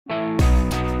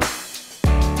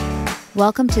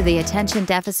Welcome to the Attention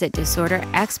Deficit Disorder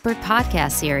Expert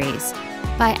Podcast Series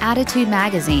by Attitude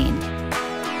Magazine.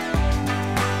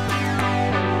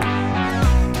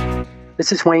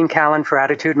 This is Wayne Callan for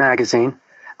Attitude Magazine.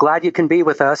 Glad you can be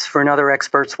with us for another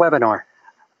Experts webinar.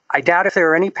 I doubt if there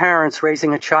are any parents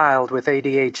raising a child with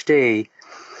ADHD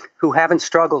who haven't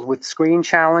struggled with screen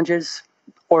challenges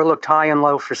or looked high and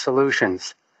low for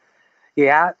solutions. You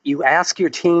ask your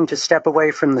teen to step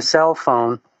away from the cell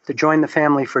phone to join the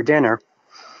family for dinner,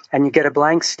 and you get a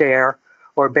blank stare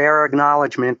or bare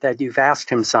acknowledgement that you've asked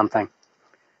him something.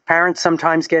 Parents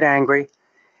sometimes get angry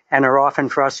and are often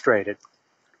frustrated.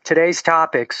 Today's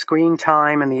topic, screen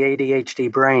time and the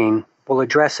ADHD brain, will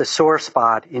address a sore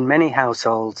spot in many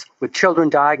households with children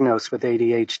diagnosed with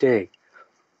ADHD.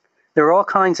 There are all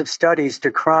kinds of studies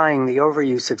decrying the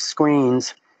overuse of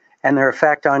screens and their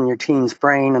effect on your teen's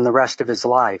brain and the rest of his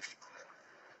life.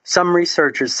 Some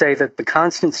researchers say that the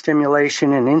constant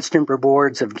stimulation and instant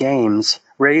rewards of games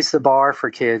raise the bar for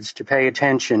kids to pay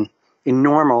attention in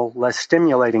normal, less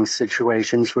stimulating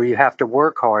situations where you have to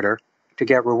work harder to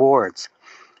get rewards.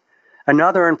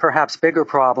 Another and perhaps bigger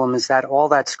problem is that all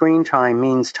that screen time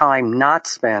means time not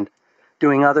spent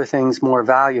doing other things more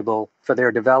valuable for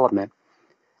their development,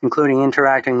 including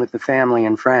interacting with the family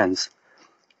and friends.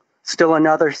 Still,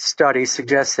 another study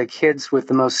suggests that kids with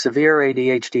the most severe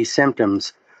ADHD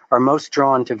symptoms are most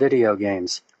drawn to video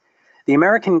games. The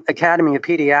American Academy of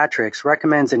Pediatrics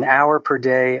recommends an hour per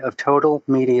day of total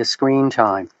media screen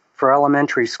time for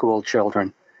elementary school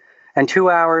children and 2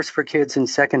 hours for kids in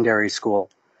secondary school.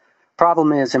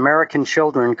 Problem is, American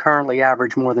children currently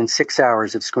average more than 6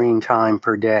 hours of screen time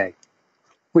per day.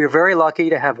 We are very lucky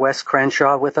to have Wes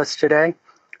Crenshaw with us today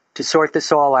to sort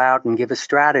this all out and give us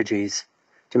strategies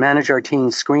to manage our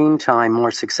teens' screen time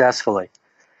more successfully.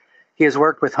 He has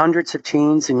worked with hundreds of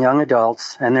teens and young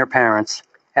adults and their parents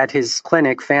at his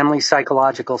clinic, Family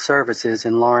Psychological Services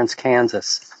in Lawrence,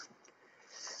 Kansas.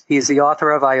 He is the author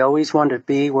of I Always Want to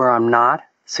Be Where I'm Not,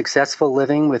 Successful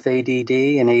Living with ADD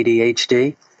and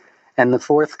ADHD, and the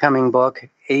forthcoming book,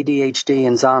 ADHD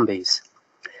and Zombies.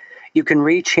 You can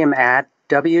reach him at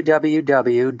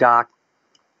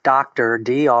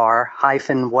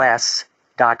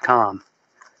www.drdr-wes.com.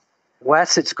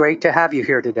 Wes, it's great to have you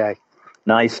here today.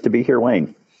 Nice to be here,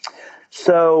 Wayne.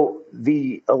 So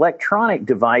the electronic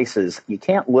devices, you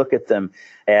can't look at them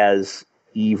as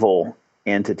evil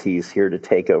entities here to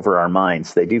take over our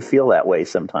minds. They do feel that way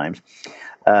sometimes.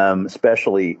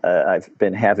 Especially, I've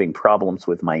been having problems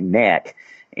with my neck,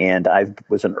 and I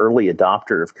was an early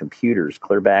adopter of computers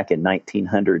clear back in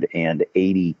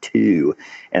 1982.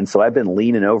 And so I've been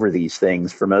leaning over these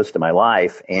things for most of my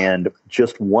life. And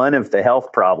just one of the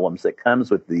health problems that comes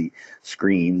with the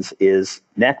screens is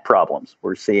neck problems.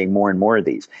 We're seeing more and more of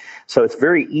these. So it's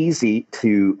very easy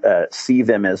to see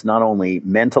them as not only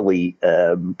mentally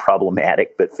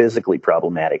problematic, but physically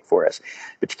problematic for us.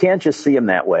 But you can't just see them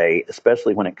that way,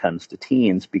 especially when it comes to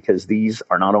teens, because these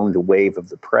are not only the wave of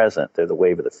the present, they're the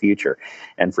wave of the future.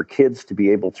 And for kids to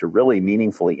be able to really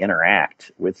meaningfully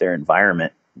interact with their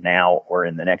environment now or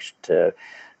in the next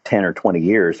 10 or 20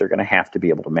 years, they're going to have to be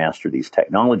able to master these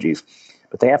technologies.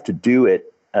 But they have to do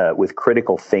it with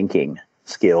critical thinking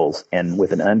skills and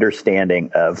with an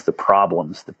understanding of the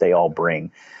problems that they all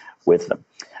bring with them.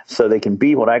 So they can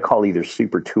be what I call either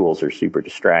super tools or super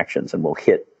distractions, and we'll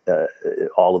hit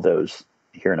all of those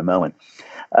here in a moment.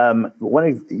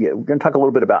 We're going to talk a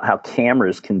little bit about how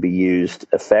cameras can be used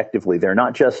effectively. They're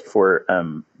not just for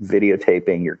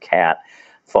videotaping your cat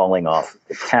falling off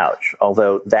the couch,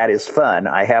 although that is fun.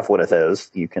 I have one of those.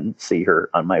 You can see her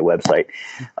on my website.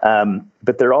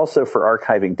 But they're also for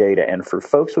archiving data. And for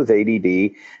folks with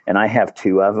ADD, and I have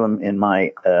two of them in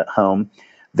my home,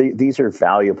 these are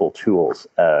valuable tools.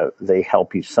 They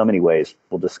help you so many ways.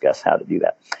 We'll discuss how to do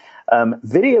that.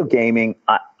 Video gaming,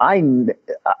 I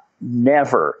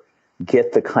never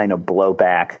get the kind of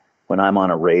blowback when I'm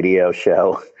on a radio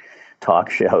show, talk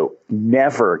show,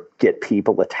 never get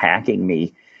people attacking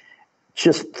me,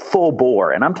 just full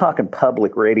bore. And I'm talking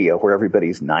public radio where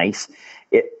everybody's nice.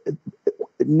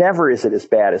 Never is it as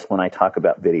bad as when I talk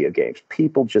about video games.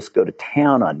 People just go to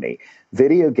town on me.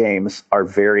 Video games are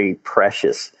very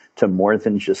precious to more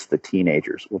than just the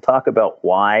teenagers. We'll talk about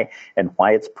why and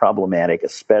why it's problematic,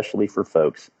 especially for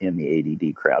folks in the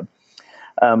ADD crowd.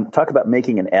 Talk about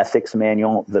making an ethics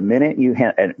manual. The minute you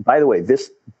and by the way,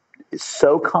 this is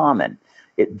so common.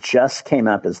 It just came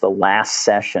up as the last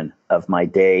session of my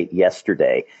day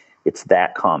yesterday. It's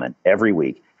that common every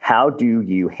week. How do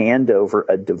you hand over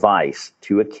a device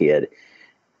to a kid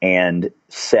and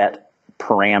set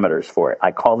parameters for it.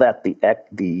 I call that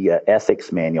the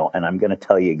ethics manual, and I'm going to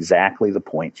tell you exactly the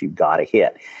points you've got to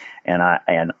hit. And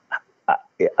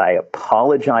I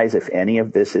apologize if any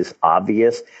of this is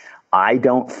obvious. I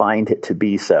don't find it to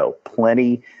be so.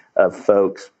 Plenty of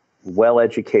folks,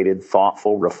 well-educated,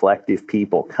 thoughtful, reflective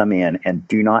people come in and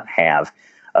do not have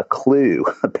a clue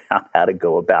about how to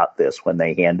go about this when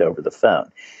they hand over the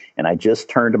phone. And I just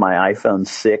turned my iPhone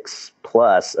 6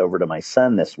 Plus over to my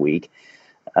son this week,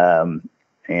 and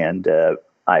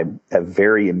I have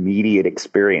very immediate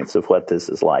experience of what this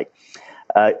is like.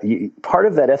 Part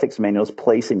of that ethics manual is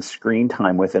placing screen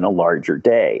time within a larger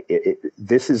day.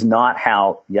 This is not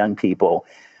how young people,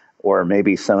 or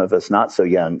maybe some of us not so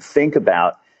young, think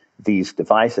about these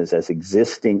devices as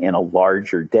existing in a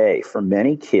larger day. For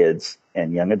many kids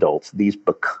and young adults, these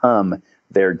become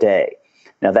their day.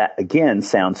 Now that, again,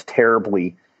 sounds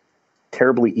terribly,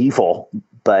 terribly evil,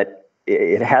 but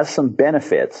it has some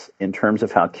benefits in terms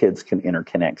of how kids can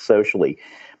interconnect socially,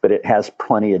 but it has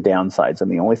plenty of downsides. And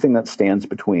the only thing that stands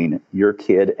between your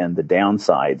kid and the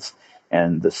downsides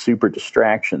and the super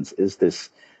distractions is this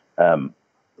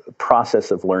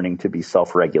process of learning to be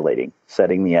self-regulating,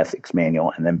 setting the ethics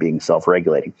manual and then being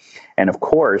self-regulating. And of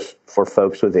course, for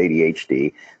folks with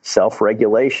ADHD,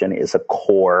 self-regulation is a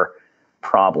core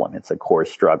problem. It's a core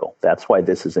struggle. That's why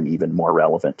this is an even more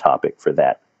relevant topic for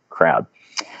that crowd.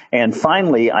 And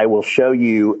finally, I will show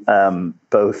you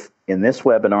both in this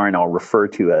webinar, and I'll refer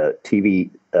to a TV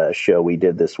show we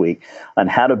did this week on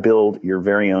how to build your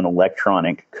very own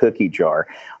electronic cookie jar.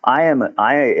 In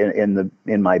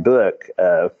my book,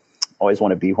 Always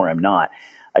Want to Be Where I'm Not,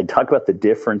 I talk about the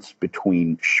difference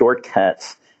between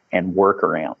shortcuts and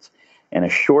workarounds. And a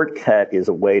shortcut is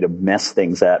a way to mess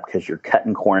things up because you're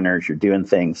cutting corners, you're doing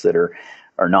things that are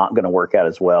not going to work out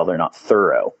as well, they're not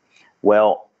thorough.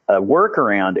 Well, a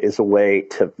workaround is a way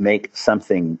to make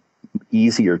something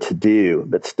easier to do,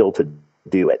 but still to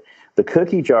do it. The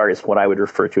cookie jar is what I would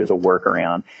refer to as a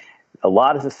workaround. A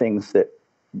lot of the things that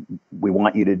we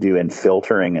want you to do in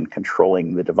filtering and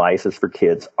controlling the devices for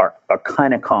kids are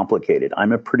kind of complicated.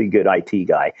 I'm a pretty good IT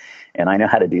guy, and I know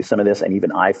how to do some of this, and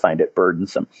even I find it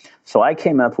burdensome. So I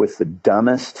came up with the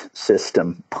dumbest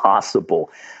system possible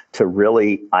to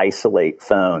really isolate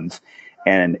phones,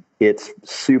 and it's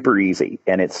super easy,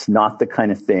 and it's not the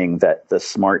kind of thing that the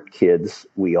smart kids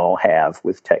we all have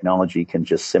with technology can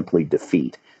just simply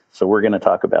defeat. So we're going to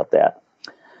talk about that.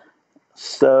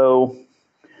 So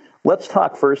let's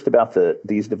talk first about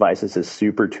these devices as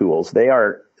super tools. They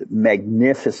are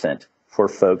magnificent for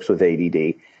folks with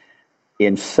ADD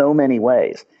in so many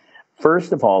ways.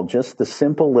 First of all, just the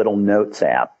simple little Notes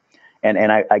app.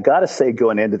 And I got to say,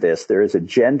 going into this, there is a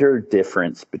gender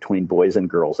difference between boys and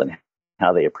girls and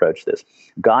how they approach this.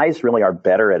 Guys really are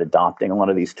better at adopting a lot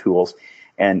of these tools,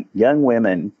 and young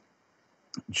women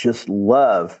just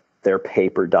love their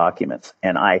paper documents.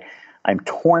 And I'm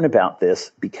torn about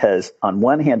this because on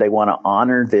one hand, I want to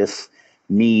honor this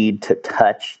need to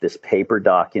touch this paper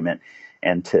document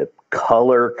and to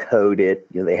color code it.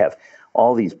 You know, they have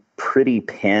all these pretty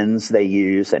pens they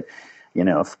use, and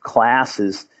if class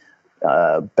is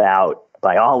about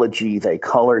biology, they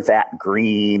color that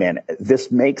green, and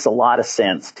this makes a lot of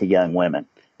sense to young women.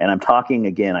 And I'm talking,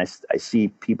 again, I see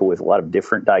people with a lot of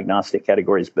different diagnostic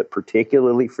categories, but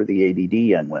particularly for the ADD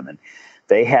young women,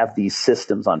 they have these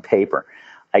systems on paper.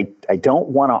 I don't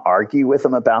want to argue with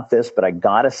them about this, but I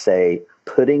got to say,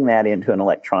 putting that into an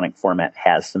electronic format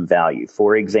has some value.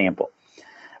 For example,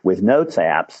 with Notes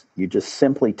apps, you just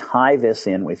simply tie this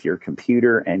in with your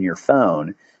computer and your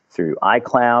phone through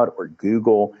iCloud or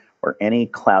Google or any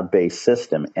cloud-based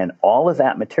system. And all of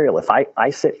that material, if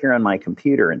I sit here on my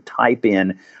computer and type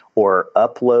in or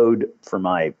upload for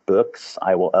my books,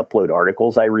 I will upload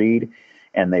articles I read,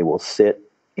 and they will sit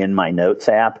in my Notes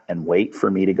app and wait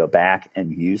for me to go back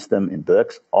and use them in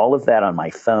books. All of that on my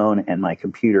phone and my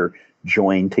computer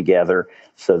joined together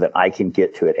so that I can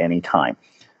get to it any time.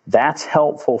 That's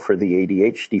helpful for the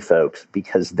ADHD folks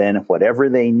because then whatever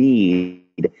they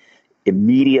need,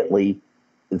 immediately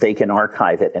they can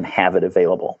archive it and have it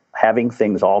available. Having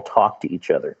things all talk to each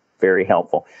other, very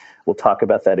helpful. We'll talk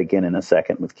about that again in a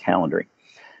second with calendaring.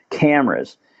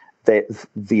 Cameras,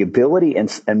 the ability,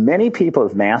 and many people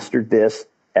have mastered this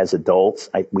as adults.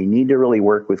 We need to really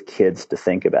work with kids to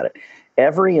think about it.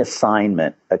 Every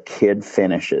assignment a kid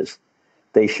finishes,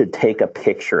 they should take a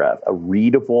picture of, a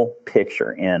readable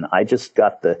picture. And I just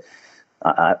got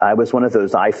I was one of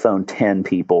those iPhone 10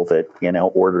 people that,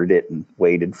 ordered it and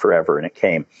waited forever and it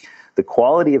came. The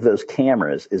quality of those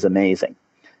cameras is amazing.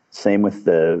 Same with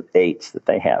the 8s that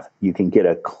they have. You can get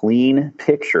a clean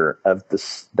picture of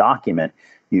this document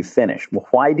you finished. Well,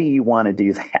 why do you want to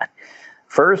do that?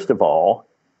 First of all,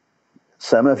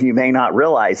 some of you may not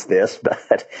realize this,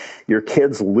 but your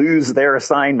kids lose their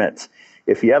assignments.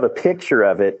 If you have a picture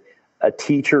of it, a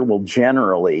teacher will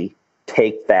generally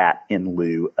take that in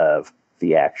lieu of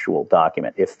the actual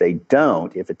document. If they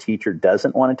don't, if a teacher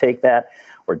doesn't want to take that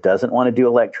or doesn't want to do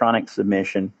electronic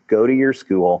submission, go to your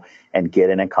school and get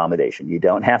an accommodation. You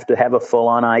don't have to have a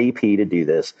full-on IEP to do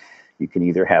this. You can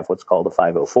either have what's called a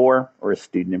 504 or a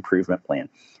student improvement plan.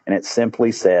 And it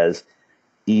simply says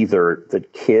either the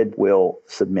kid will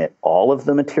submit all of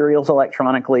the materials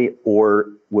electronically or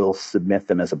will submit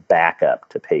them as a backup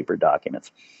to paper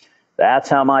documents. That's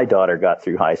how my daughter got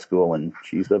through high school, and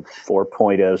she's a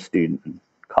 4.0 student in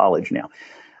college now,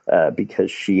 because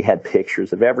she had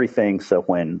pictures of everything. So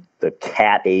when the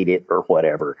cat ate it or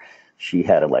whatever, she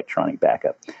had electronic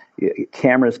backup.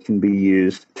 Cameras can be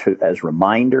used as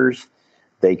reminders.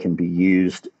 They can be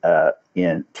used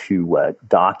to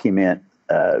document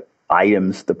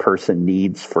items the person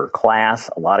needs for class.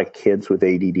 A lot of kids with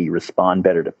ADD respond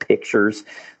better to pictures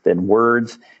than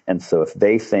words. And so if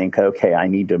they think, okay, I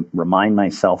need to remind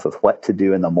myself of what to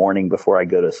do in the morning before I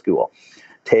go to school,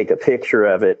 take a picture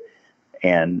of it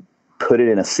and put it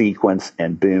in a sequence,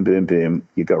 and boom, boom, boom,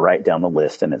 you go right down the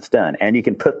list and it's done. And you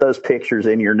can put those pictures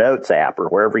in your notes app or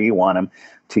wherever you want them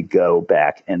to go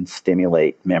back and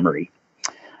stimulate memory.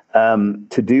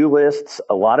 To-do lists,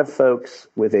 a lot of folks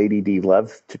with ADD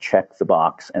love to check the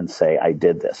box and say, I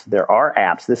did this. There are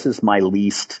apps. This is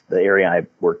the area I've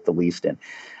worked the least in.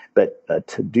 But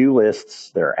to-do lists,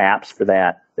 there are apps for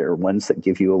that. There are ones that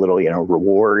give you a little,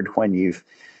 reward when you've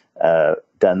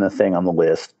done the thing on the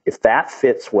list. If that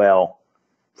fits well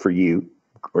for you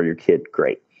or your kid,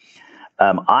 great.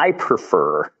 I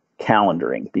prefer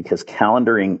calendaring because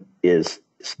calendaring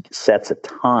sets a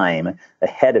time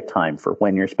ahead of time for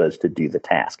when you're supposed to do the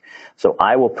task. So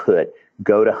I will put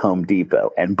go to Home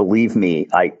Depot, and believe me,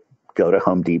 I go to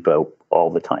Home Depot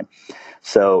all the time.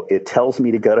 So it tells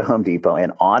me to go to Home Depot,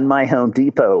 and on my Home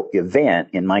Depot event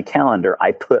in my calendar,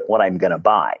 I put what I'm going to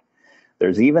buy.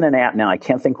 There's even an app now, I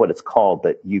can't think what it's called,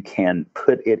 but you can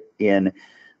put it in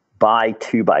buy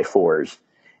 2x4s.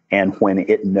 And when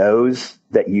it knows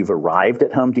that you've arrived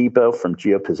at Home Depot from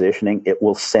geopositioning, it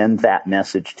will send that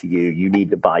message to you. You need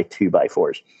to buy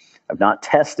 2x4s. I've not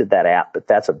tested that app, but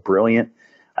that's a brilliant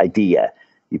idea.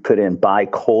 You put in buy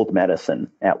cold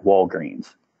medicine at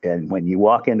Walgreens. And when you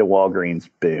walk into Walgreens,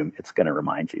 boom, it's going to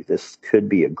remind you. This could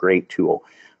be a great tool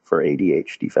for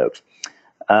ADHD folks.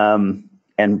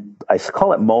 And I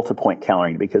call it multi-point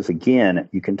calendaring because, again,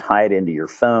 you can tie it into your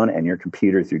phone and your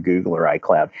computer through Google or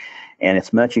iCloud. And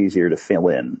it's much easier to fill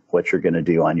in what you're going to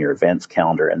do on your events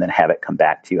calendar and then have it come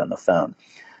back to you on the phone.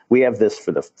 We have this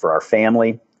for our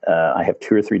family. I have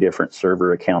 2 or 3 different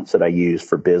server accounts that I use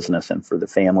for business and for the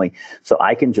family. So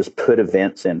I can just put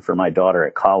events in for my daughter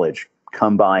at college,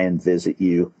 come by and visit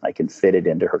you. I can fit it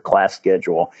into her class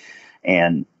schedule.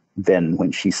 And then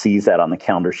when she sees that on the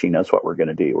calendar, she knows what we're going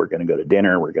to do. We're going to go to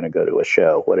dinner. We're going to go to a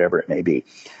show, whatever it may be.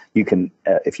 You can,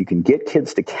 if you can get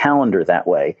kids to calendar that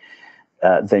way,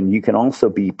 then you can also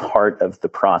be part of the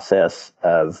process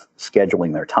of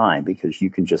scheduling their time because you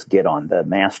can just get on the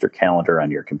master calendar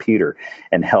on your computer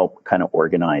and help kind of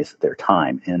organize their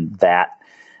time. And that,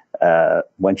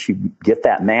 once you get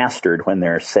that mastered when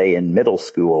they're, say, in middle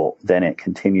school, then it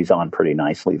continues on pretty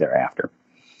nicely thereafter.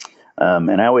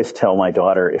 And I always tell my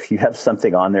daughter, if you have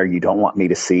something on there you don't want me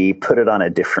to see, put it on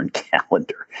a different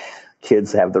calendar.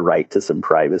 Kids have the right to some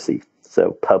privacy.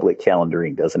 So public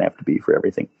calendaring doesn't have to be for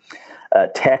everything.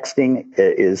 Texting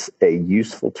is a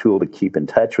useful tool to keep in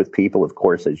touch with people. Of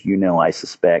course, as you know, I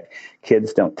suspect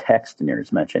kids don't text near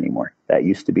as much anymore. That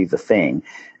used to be the thing,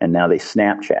 and now they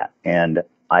Snapchat. And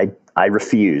I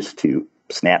refuse to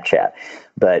Snapchat,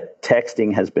 but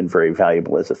texting has been very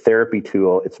valuable as a therapy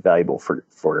tool. It's valuable for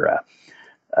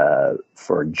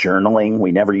journaling.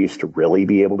 We never used to really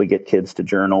be able to get kids to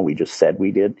journal. We just said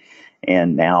we did,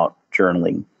 and now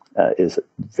journaling is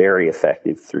very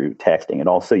effective through texting. And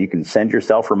also you can send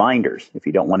yourself reminders. If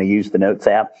you don't want to use the Notes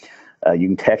app, you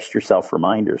can text yourself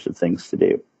reminders of things to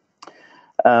do.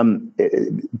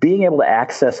 Being able to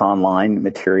access online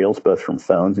materials, both from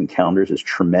phones and calendars, is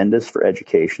tremendous for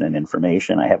education and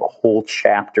information. I have a whole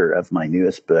chapter of my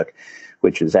newest book,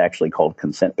 which is actually called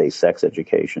Consent-Based Sex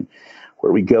Education,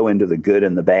 where we go into the good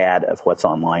and the bad of what's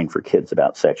online for kids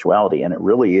about sexuality. And it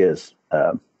really is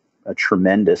a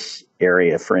tremendous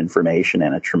area for information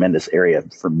and a tremendous area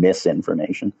for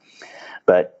misinformation.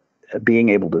 But being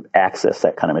able to access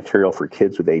that kind of material for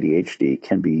kids with ADHD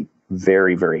can be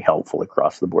very, very helpful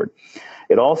across the board.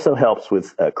 It also helps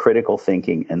with critical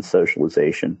thinking and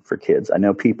socialization for kids. I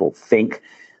know people think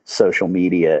social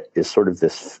media is sort of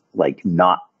this,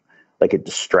 not like it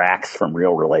distracts from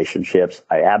real relationships.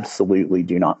 I absolutely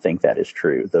do not think that is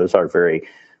true. Those are very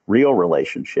real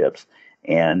relationships.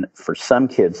 And for some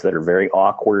kids that are very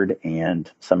awkward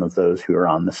and some of those who are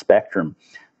on the spectrum,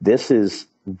 this is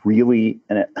really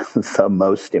the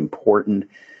most important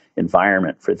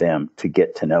environment for them to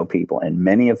get to know people. And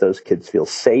many of those kids feel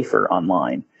safer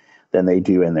online than they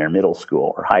do in their middle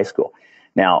school or high school.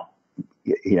 Now,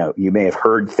 you may have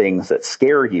heard things that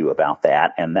scare you about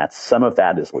that, and some of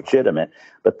that is legitimate,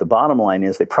 but the bottom line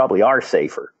is they probably are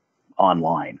safer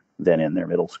online than in their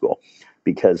middle school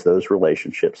because those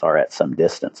relationships are at some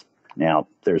distance. Now,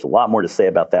 there's a lot more to say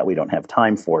about that we don't have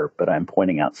time for, but I'm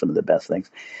pointing out some of the best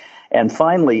things. And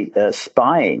finally,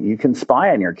 spying. You can spy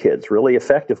on your kids really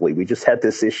effectively. We just had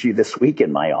this issue this week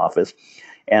in my office,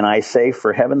 and I say,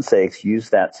 for heaven's sakes, use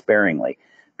that sparingly,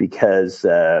 because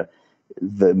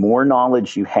the more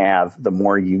knowledge you have, the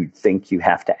more you think you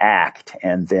have to act,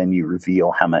 and then you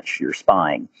reveal how much you're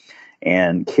spying.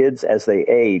 And kids, as they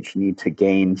age, need to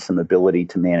gain some ability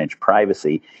to manage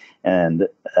privacy, and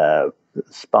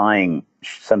spying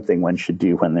something one should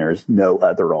do when there's no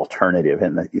other alternative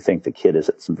and that you think the kid is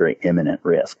at some very imminent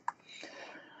risk.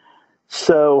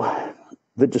 So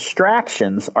the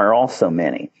distractions are also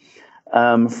many.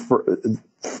 For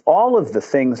all of the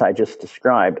things I just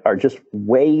described are just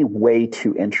way, way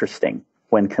too interesting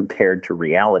when compared to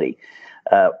reality.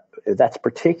 That's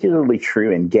particularly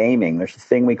true in gaming. There's a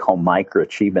thing we call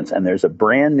microachievements, and there's a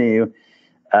brand new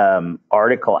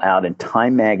article out in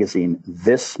Time magazine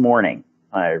this morning.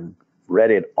 I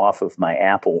read it off of my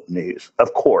Apple News,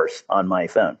 of course, on my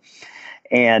phone,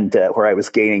 and where I was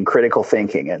gaining critical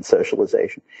thinking and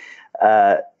socialization.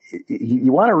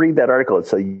 You want to read that article.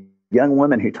 It's a young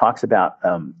woman who talks about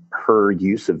her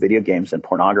use of video games and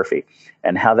pornography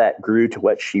and how that grew to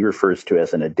what she refers to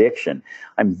as an addiction.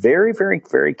 I'm very, very,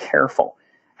 very careful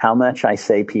how much I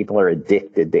say people are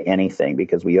addicted to anything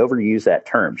because we overuse that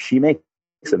term. She makes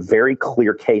a very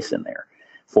clear case in there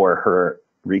for her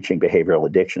reaching behavioral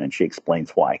addiction, and she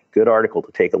explains why. Good article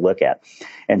to take a look at.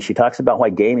 And she talks about why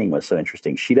gaming was so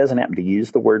interesting. She doesn't happen to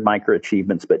use the word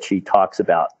microachievements, but she talks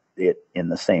about it in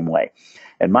the same way.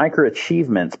 And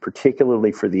microachievements,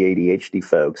 particularly for the ADHD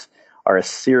folks, are a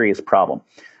serious problem.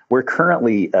 We're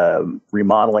currently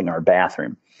remodeling our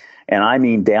bathroom, and I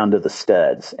mean down to the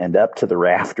studs and up to the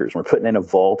rafters. We're putting in a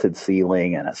vaulted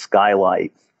ceiling and a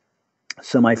skylight.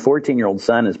 So my 14-year-old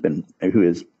son who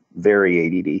is very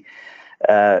ADD,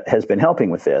 has been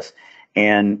helping with this,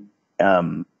 and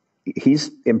he's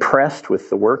impressed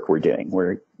with the work we're doing.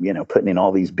 We're putting in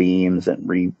all these beams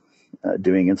and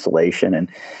doing insulation and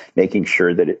making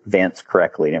sure that it vents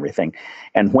correctly and everything.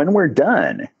 And when we're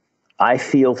done, I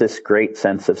feel this great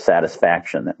sense of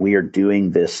satisfaction that we are doing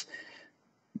this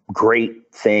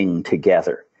great thing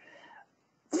together.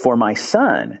 For my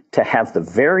son to have the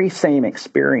very same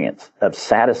experience of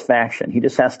satisfaction, he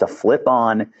just has to flip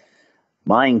on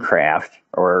Minecraft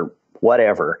or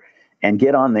whatever and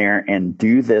get on there and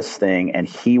do this thing, and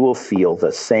he will feel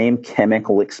the same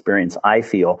chemical experience I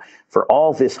feel for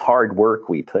all this hard work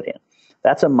we put in.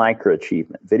 That's a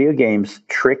microachievement. Video games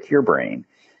trick your brain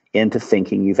into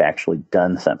thinking you've actually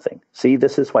done something. See,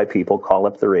 this is why people call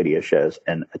up the radio shows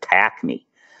and attack me.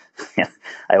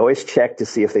 I always check to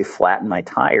see if they flatten my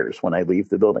tires when I leave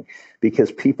the building,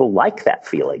 because people like that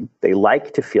feeling. They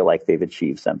like to feel like they've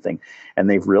achieved something, and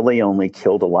they've really only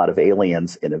killed a lot of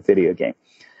aliens in a video game.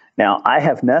 Now, I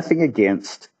have nothing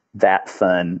against that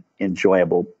fun,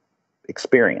 enjoyable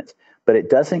experience, but it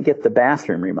doesn't get the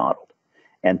bathroom remodeled.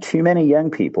 And too many young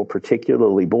people,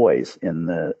 particularly boys, in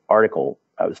the article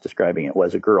I was describing, it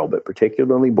was a girl, but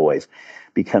particularly boys,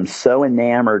 become so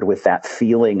enamored with that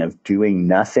feeling of doing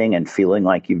nothing and feeling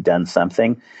like you've done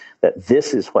something that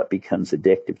this is what becomes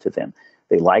addictive to them.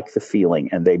 They like the feeling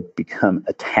and they become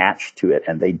attached to it,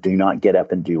 and they do not get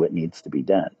up and do what needs to be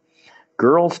done.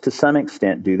 Girls, to some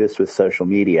extent, do this with social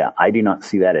media. I do not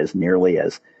see that as nearly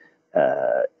as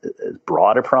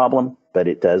broad a problem, but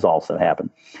it does also happen.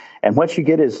 And what you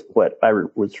get is what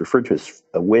was referred to as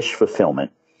a wish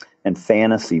fulfillment and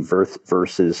fantasy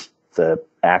versus the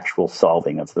actual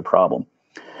solving of the problem.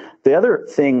 The other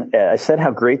thing, I said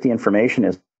how great the information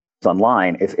is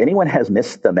online. If anyone has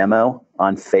missed the memo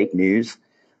on fake news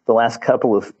the last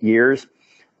couple of years,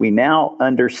 we now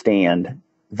understand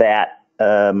that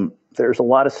there's a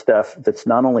lot of stuff that's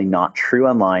not only not true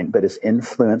online, but is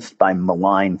influenced by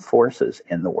malign forces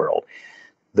in the world,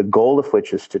 the goal of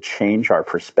which is to change our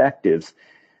perspectives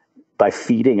by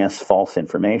feeding us false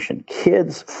information.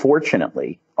 Kids,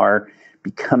 fortunately, are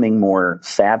becoming more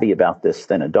savvy about this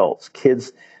than adults.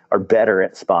 Kids are better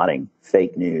at spotting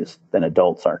fake news than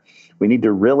adults are. We need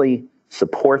to really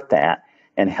support that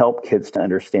and help kids to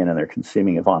understand in their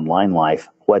consuming of online life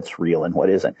what's real and what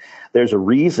isn't. There's a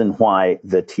reason why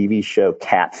the TV show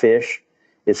Catfish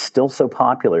is still so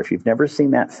popular. If you've never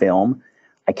seen that film,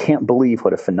 I can't believe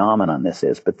what a phenomenon this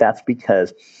is, but that's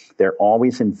because they're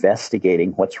always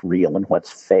investigating what's real and what's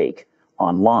fake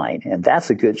online. And that's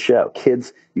a good show.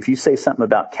 Kids, if you say something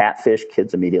about catfish,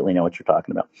 kids immediately know what you're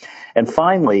talking about. And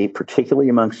finally, particularly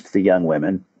amongst the young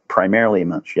women, primarily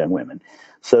amongst young women,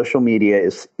 social media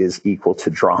is equal to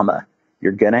drama.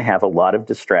 You're going to have a lot of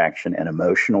distraction and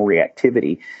emotional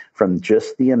reactivity from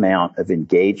just the amount of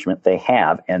engagement they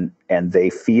have. And they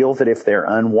feel that if they're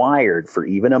unwired for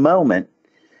even a moment,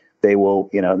 they will,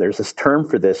 there's this term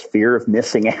for this, fear of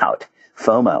missing out,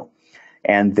 FOMO.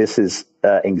 And this is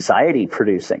anxiety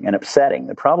producing and upsetting.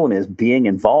 The problem is being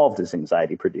involved is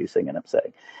anxiety producing and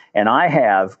upsetting. And I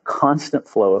have constant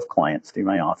flow of clients through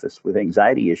my office with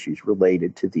anxiety issues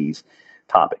related to these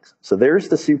topics. So there's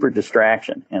the super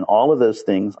distraction. And all of those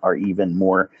things are even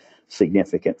more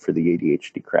significant for the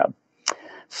ADHD crowd.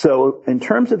 So in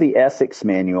terms of the ethics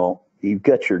manual, you've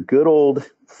got your good old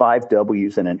 5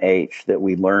 W's and an H that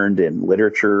we learned in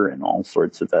literature and all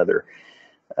sorts of other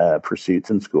pursuits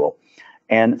in school.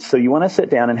 And so you want to sit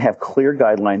down and have clear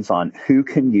guidelines on who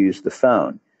can use the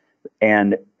phone.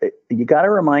 And you got to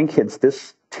remind kids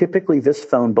typically this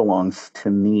phone belongs to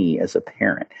me as a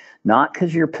parent, not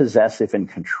because you're possessive and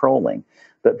controlling,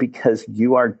 but because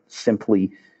you are simply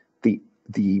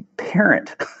the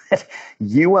parent.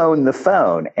 You own the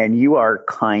phone and you are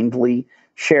kindly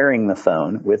sharing the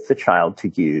phone with the child to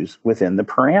use within the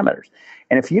parameters.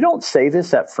 And if you don't say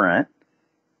this up front,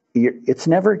 it's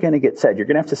never going to get said. You're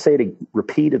going to have to say it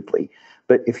repeatedly.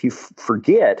 But if you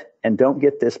forget and don't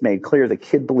get this made clear, the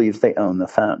kid believes they own the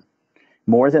phone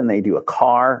more than they do a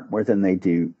car, more than they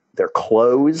do their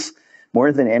clothes,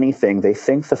 more than anything. They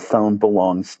think the phone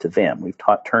belongs to them. We've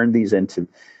turned these into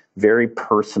very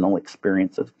personal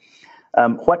experiences.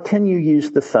 What can you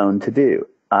use the phone to do?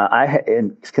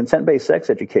 In consent-based sex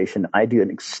education, I do an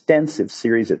extensive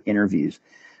series of interviews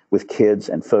with kids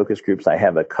and focus groups. I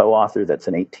have a co-author that's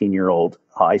an 18-year-old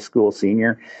high school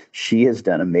senior. She has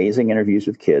done amazing interviews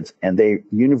with kids, and they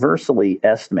universally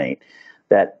estimate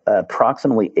that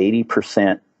approximately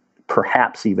 80%,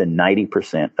 perhaps even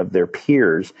 90% of their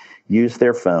peers use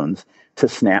their phones to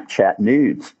Snapchat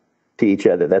nudes to each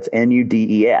other. That's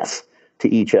NUDES, to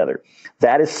each other.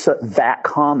 That is that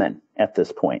common at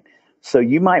this point. So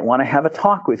you might want to have a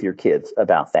talk with your kids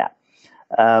about that.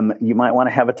 You might want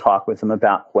to have a talk with them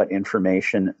about what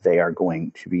information they are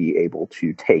going to be able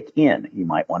to take in. You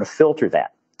might want to filter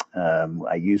that.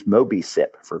 I use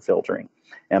MobiCip for filtering,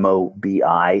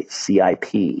 MobiCip,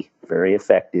 very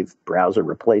effective browser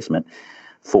replacement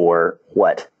for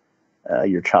what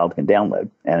your child can download.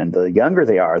 And the younger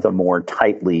they are, the more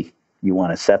tightly you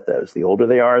want to set those. The older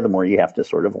they are, the more you have to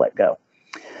sort of let go.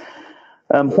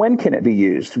 When can it be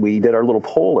used? We did our little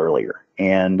poll earlier,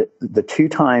 and the 2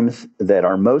 times that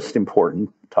are most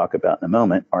important, talk about in a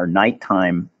moment, are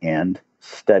nighttime and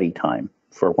study time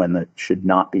for when it should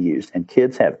not be used. And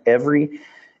kids have every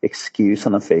excuse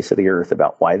on the face of the earth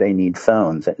about why they need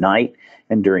phones at night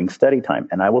and during study time.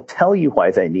 And I will tell you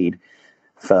why they need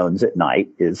phones at night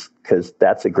is because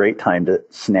that's a great time to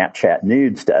Snapchat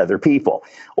nudes to other people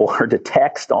or to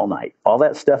text all night. All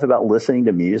that stuff about listening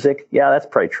to music, yeah, that's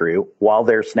probably true while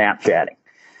they're Snapchatting.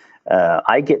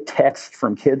 I get texts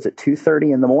from kids at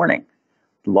 2:30 in the morning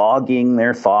logging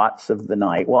their thoughts of the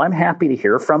night. Well, I'm happy to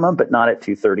hear from them, but not at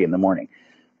 2:30 in the morning.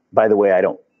 By the way, I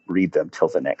don't read them till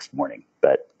the next morning,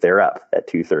 but they're up at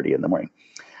 2:30 in the morning.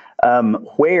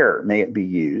 Where may it be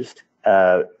used?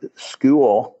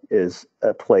 School is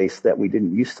a place that we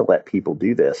didn't used to let people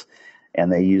do this,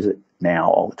 and they use it now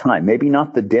all the time. Maybe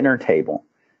not the dinner table.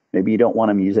 Maybe you don't want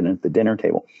them using it at the dinner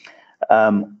table.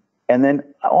 And then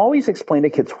I always explain to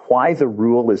kids why the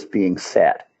rule is being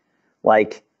set.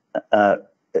 Like,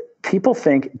 people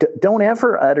think, don't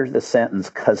ever utter the sentence,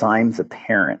 "'cause I'm the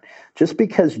parent." Just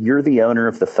because you're the owner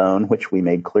of the phone, which we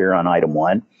made clear on item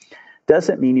 1,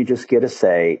 doesn't mean you just get to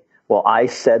say, "Well, I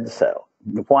said so."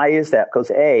 Why is that?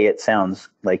 Because A, it sounds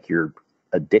like you're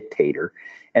a dictator.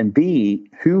 And B,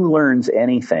 who learns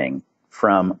anything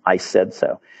from "I said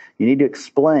so"? You need to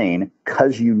explain,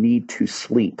 because you need to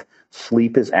sleep.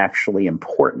 Sleep is actually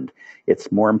important.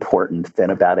 It's more important than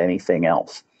about anything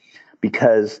else.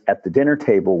 Because at the dinner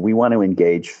table, we want to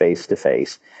engage face to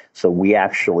face. So we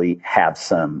actually have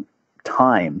some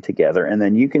time together, and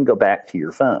then you can go back to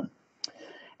your phone.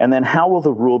 And then how will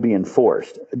the rule be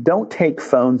enforced? Don't take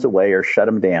phones away or shut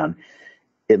them down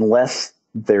unless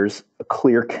there's a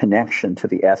clear connection to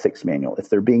the ethics manual. If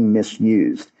they're being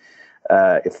misused,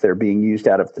 if they're being used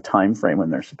out of the time frame when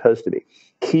they're supposed to be,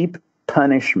 keep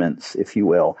punishments, if you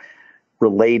will,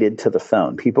 related to the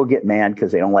phone. People get mad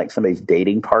because they don't like somebody's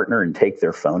dating partner and take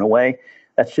their phone away.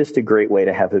 That's just a great way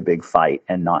to have a big fight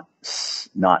and not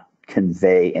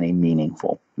convey any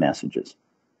meaningful messages.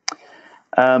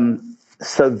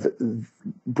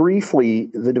 Briefly,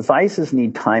 the devices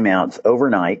need timeouts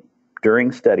overnight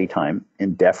during study time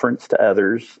in deference to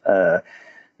others.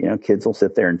 Kids will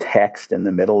sit there and text in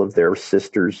the middle of their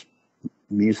sister's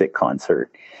music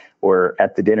concert or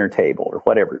at the dinner table or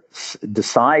whatever.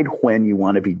 Decide when you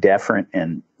want to be deferent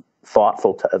and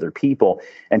thoughtful to other people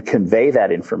and convey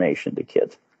that information to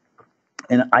kids.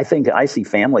 And I think I see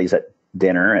families at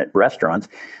dinner, at restaurants,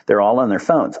 they're all on their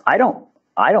phones. I don't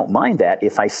mind that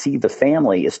if I see the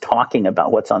family is talking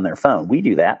about what's on their phone. We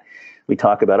do that. We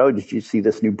talk about, oh, did you see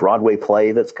this new Broadway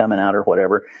play that's coming out or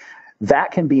whatever?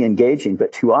 That can be engaging,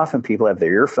 but too often people have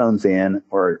their earphones in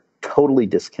or totally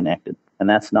disconnected, and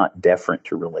that's not deferent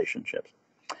to relationships.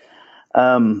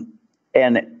 They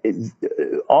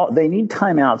need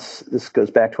timeouts. This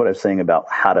goes back to what I was saying about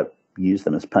how to use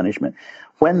them as punishment.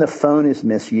 When the phone is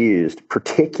misused,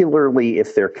 particularly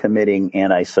if they're committing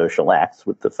antisocial acts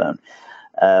with the phone,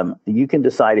 you can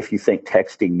decide if you think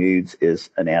texting nudes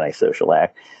is an antisocial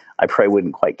act. I probably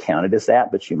wouldn't quite count it as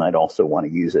that, but you might also want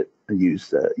to use it. You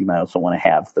might also want to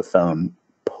have the phone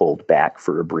pulled back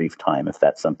for a brief time if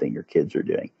that's something your kids are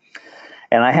doing.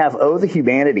 And I have the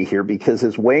humanity here because,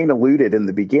 as Wayne alluded in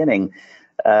the beginning,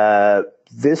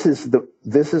 this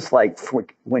is like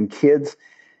when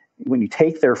you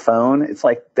take their phone, it's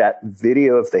like that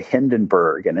video of the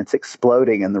Hindenburg and it's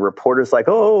exploding, and the reporter's like,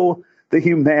 "Oh, the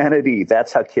humanity."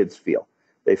 That's how kids feel.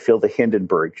 They feel the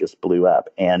Hindenburg just blew up.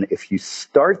 And if you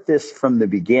start this from the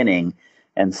beginning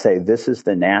and say, this is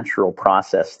the natural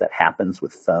process that happens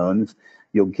with phones,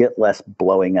 you'll get less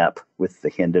blowing up with the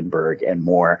Hindenburg and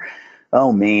more,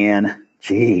 oh man,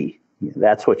 gee,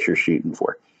 that's what you're shooting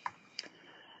for.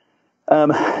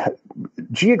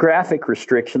 Geographic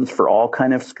restrictions for all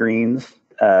kind of screens.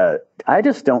 I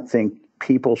just don't think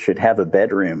people should have a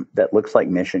bedroom that looks like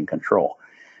Mission Control.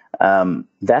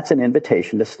 That's an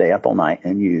invitation to stay up all night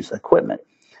and use equipment.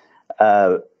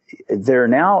 You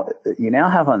now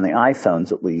have on the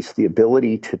iPhones, at least, the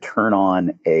ability to turn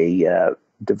on a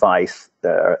device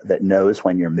that knows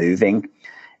when you're moving,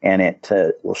 and it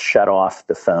will shut off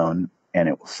the phone and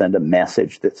it will send a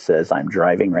message that says, "I'm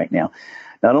driving right now."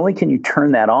 Not only can you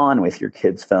turn that on with your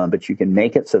kid's phone, but you can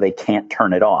make it so they can't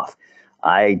turn it off.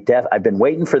 I've been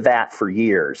waiting for that for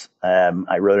years.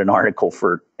 I wrote an article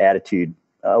for Attitude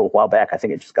a while back. I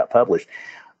think it just got published,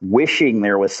 wishing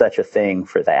there was such a thing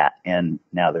for that, and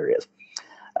now there is.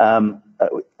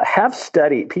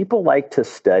 People like to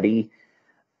study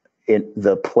in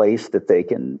the place that they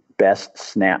can best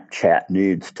Snapchat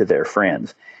nudes to their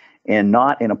friends, and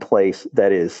not in a place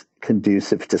that is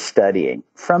conducive to studying.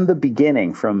 From the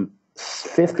beginning, from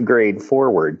 5th grade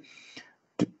forward,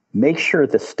 make sure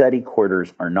the study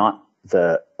quarters are not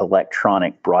the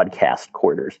electronic broadcast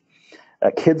quarters.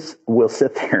 Kids will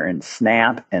sit there and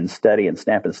snap and study and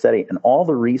snap and study. And all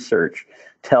the research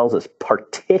tells us,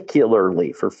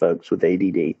 particularly for folks with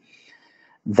ADD,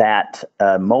 that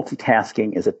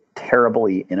multitasking is a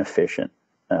terribly inefficient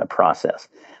process.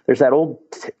 There's that old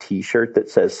T-shirt that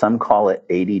says, some call it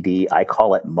ADD, I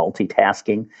call it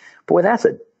multitasking. Boy, that's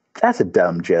a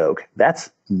dumb joke. That's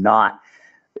not.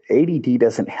 ADD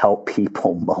doesn't help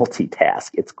people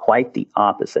multitask. It's quite the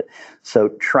opposite. So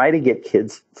try to get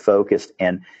kids focused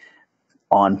and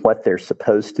on what they're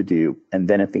supposed to do, and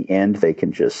then at the end they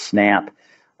can just snap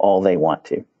all they want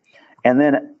to. And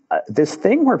then this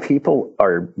thing where people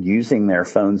are using their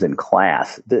phones in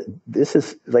class, this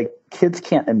is like, kids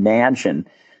can't imagine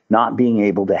not being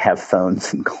able to have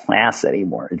phones in class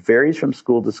anymore. It varies from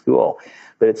school to school,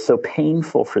 but it's so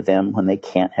painful for them when they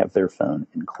can't have their phone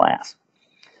in class.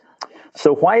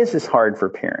 So why is this hard for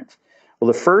parents? Well,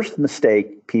 the first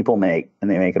mistake people make, and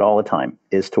they make it all the time,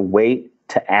 is to wait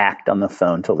to act on the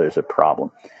phone till there's a problem.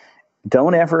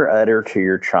 Don't ever utter to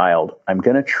your child, I'm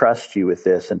going to trust you with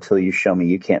this until you show me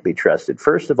you can't be trusted.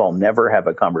 First of all, never have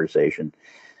a conversation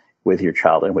with your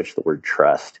child in which the word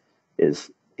trust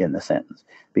is in the sentence,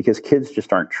 because kids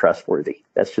just aren't trustworthy.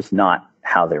 That's just not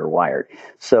how they're wired.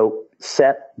 So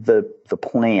set the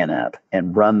plan up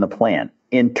and run the plan.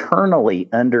 Internally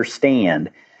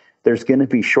understand there's going to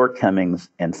be shortcomings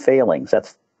and failings.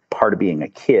 That's part of being a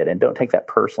kid, and don't take that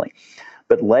personally.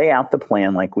 But lay out the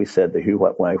plan, like we said, the who,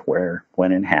 what, why, where,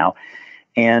 when, and how,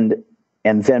 and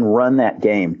then run that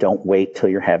game. Don't wait till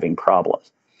you're having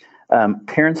problems.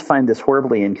 Parents find this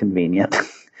horribly inconvenient.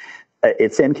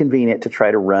 It's inconvenient to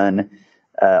try to run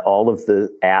all of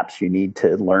the apps you need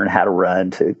to learn how to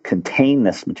run to contain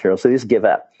this material. So they just give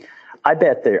up. I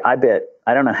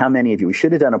don't know how many of you, we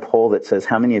should have done a poll that says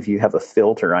how many of you have a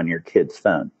filter on your kid's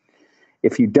phone.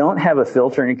 If you don't have a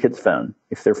filter on your kid's phone,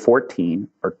 if they're 14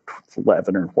 or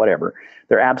 11 or whatever,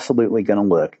 they're absolutely going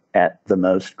to look at the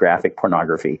most graphic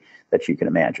pornography that you can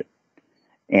imagine.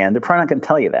 And they're probably not going to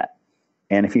tell you that.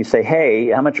 And if you say,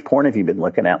 hey, how much porn have you been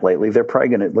looking at lately? They're probably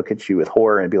going to look at you with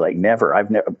horror and be like, never,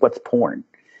 what's porn?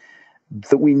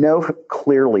 That we know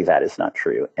clearly that is not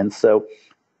true. And so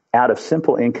out of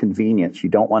simple inconvenience, you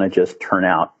don't want to just turn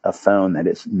out a phone that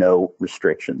has no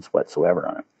restrictions whatsoever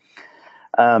on it.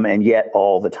 And yet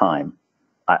all the time,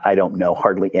 I don't know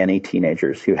hardly any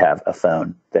teenagers who have a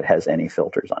phone that has any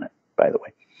filters on it, by the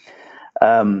way.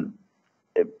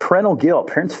 Parental guilt.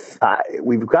 Parents,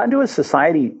 we've gotten to a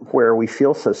society where we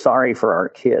feel so sorry for our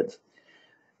kids.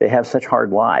 They have such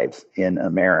hard lives in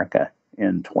America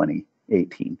in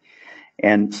 2018.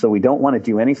 And so we don't want to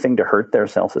do anything to hurt their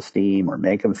self-esteem or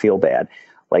make them feel bad,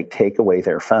 like take away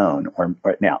their phone. Or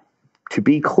now, to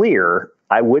be clear,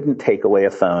 I wouldn't take away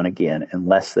a phone again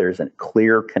unless there's a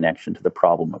clear connection to the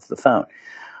problem of the phone.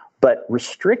 But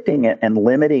restricting it and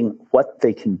limiting what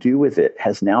they can do with it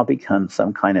has now become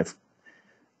some kind of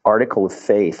article of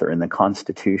faith or in the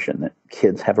Constitution that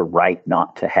kids have a right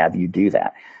not to have you do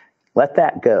that. Let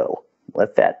that go.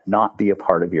 Let that not be a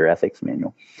part of your ethics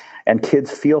manual. And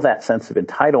kids feel that sense of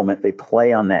entitlement. They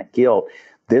play on that guilt.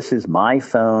 This is my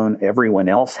phone. Everyone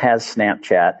else has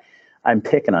Snapchat. I'm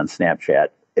picking on Snapchat.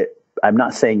 I'm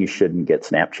not saying you shouldn't get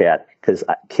Snapchat because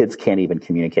kids can't even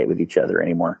communicate with each other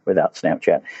anymore without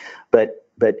Snapchat. But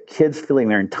kids feeling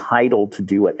they're entitled to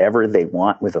do whatever they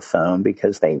want with a phone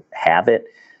because they have it,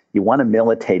 you want to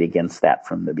militate against that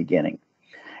from the beginning.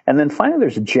 And then finally,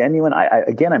 there's a genuine,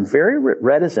 I'm very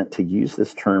reticent to use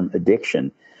this term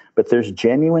addiction, but there's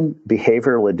genuine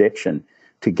behavioral addiction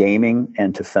to gaming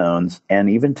and to phones and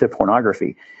even to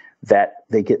pornography that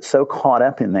they get so caught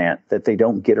up in that they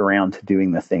don't get around to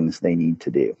doing the things they need to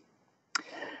do.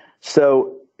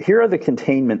 So here are the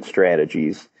containment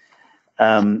strategies,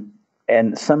 and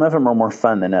some of them are more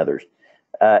fun than others.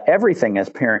 Everything has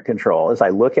parent control. As I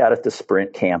look out at the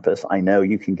Sprint campus, I know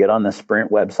you can get on the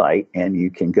Sprint website and you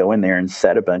can go in there and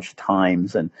set a bunch of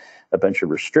times and a bunch of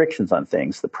restrictions on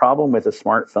things. The problem with a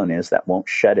smartphone is that won't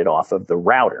shut it off of the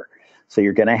router. So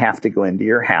you're going to have to go into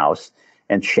your house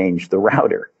and change the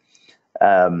router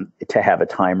to have a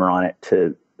timer on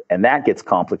it. And that gets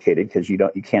complicated because you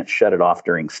can't shut it off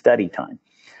during study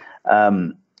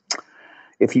time.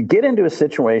 If you get into a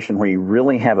situation where you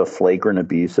really have a flagrant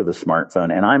abuse of a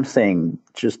smartphone, and I'm saying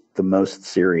just the most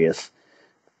serious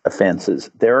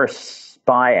offenses, there are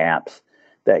spy apps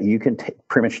that you can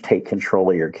pretty much take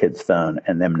control of your kid's phone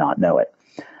and them not know it.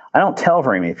 I don't tell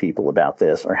very many people about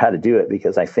this or how to do it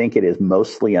because I think it is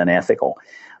mostly unethical.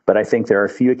 But I think there are a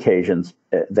few occasions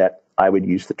that I would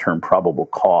use the term probable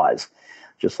cause,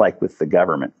 just like with the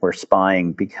government, where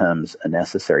spying becomes a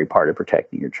necessary part of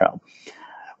protecting your child.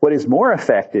 What is more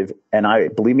effective, and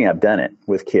believe me, I've done it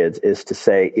with kids, is to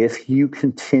say, if you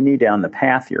continue down the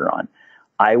path you're on,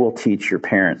 I will teach your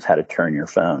parents how to turn your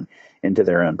phone into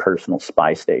their own personal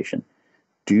spy station.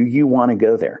 Do you want to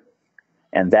go there?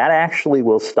 And that actually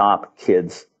will stop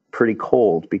kids pretty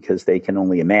cold because they can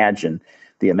only imagine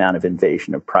the amount of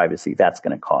invasion of privacy that's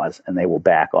going to cause, and they will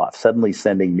back off. Suddenly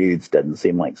sending nudes doesn't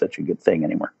seem like such a good thing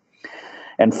anymore.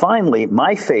 And finally,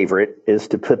 my favorite is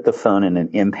to put the phone in an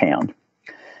impound.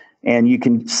 And you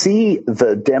can see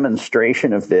the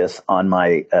demonstration of this on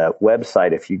my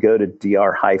website. If you go to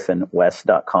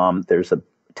dr-west.com, there's a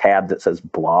tab that says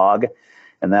blog,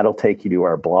 and that'll take you to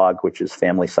our blog, which is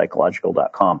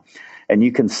familypsychological.com. And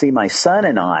you can see my son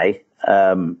and I,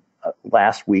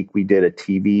 last week we did a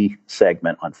TV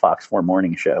segment on Fox 4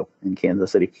 Morning Show in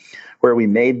Kansas City, where we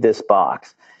made this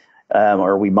box,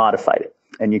 or we modified it.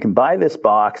 And you can buy this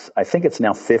box. I think it's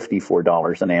now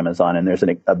 $54 on Amazon, and there's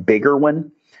a bigger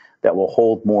one that will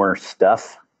hold more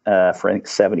stuff for, I think,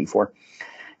 $74.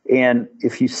 And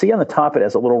if you see on the top, it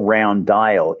has a little round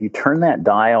dial. You turn that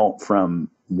dial from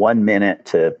 1 minute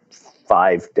to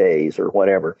 5 days or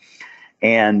whatever.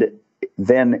 And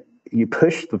then you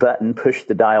push the button, push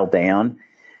the dial down,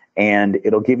 and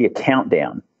it'll give you a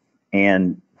countdown.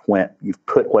 And when you've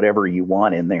put whatever you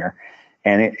want in there,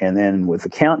 and then with the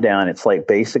countdown, it's like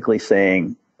basically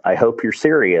saying, I hope you're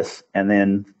serious, and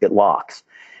then it locks.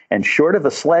 And short of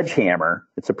a sledgehammer,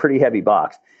 it's a pretty heavy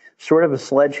box. Short of a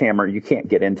sledgehammer, you can't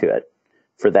get into it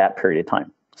for that period of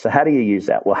time. So how do you use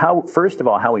that? Well, first of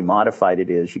all, how we modified it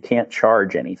is you can't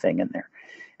charge anything in there.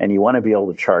 and you want to be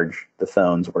able to charge the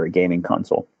phones or a gaming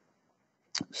console.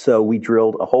 So we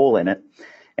drilled a hole in it,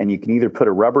 and you can either put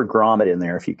a rubber grommet in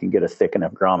there if you can get a thick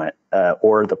enough grommet,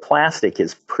 or the plastic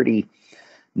is pretty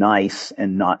nice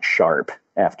and not sharp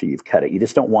after you've cut it. You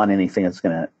just don't want anything that's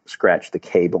going to scratch the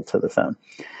cable to the phone.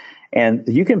 And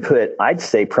you can put, I'd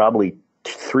say, probably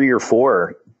 3 or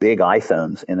 4 big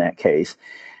iPhones in that case.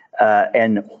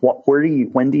 And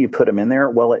when do you put them in there?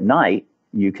 Well, at night,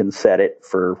 you can set it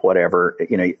for whatever,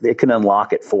 it can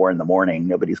unlock at 4 a.m.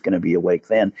 Nobody's going to be awake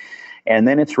then. And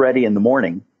then it's ready in the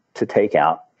morning to take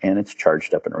out, and it's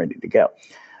charged up and ready to go.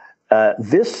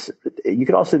 You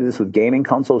could also do this with gaming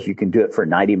consoles. You can do it for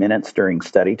 90 minutes during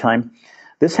study time.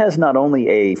 This has not only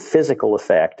a physical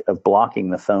effect of blocking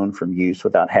the phone from use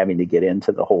without having to get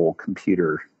into the whole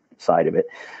computer side of it,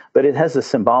 but it has a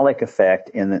symbolic effect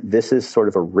in that this is sort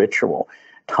of a ritual,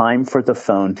 time for the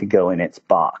phone to go in its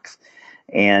box.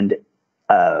 And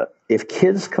if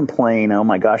kids complain, oh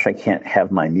my gosh, I can't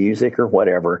have my music or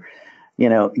whatever,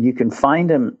 you can find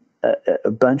them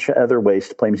a bunch of other ways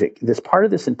to play music. This part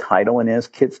of this entitlement is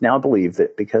kids now believe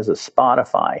that because of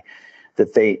Spotify,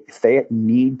 that if they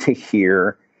need to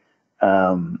hear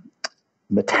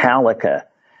Metallica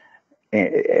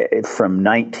from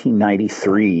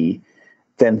 1993,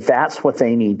 then that's what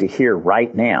they need to hear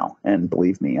right now. And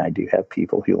believe me, I do have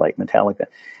people who like Metallica.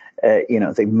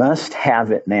 They must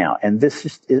have it now. And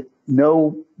there's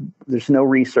no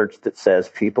research that says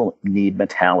people need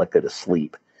Metallica to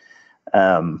sleep.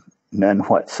 None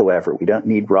whatsoever. We don't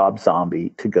need Rob Zombie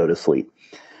to go to sleep.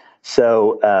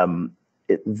 So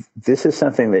this is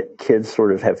something that kids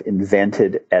sort of have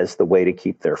invented as the way to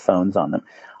keep their phones on them.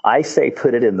 I say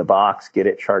put it in the box, get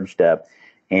it charged up,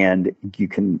 and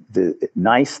the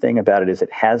nice thing about it is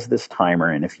it has this timer,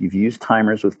 and if you've used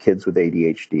timers with kids with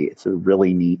ADHD, it's a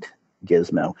really neat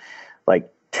gizmo,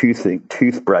 like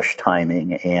toothbrush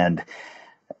timing and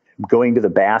going to the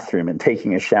bathroom and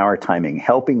taking a shower timing,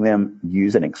 helping them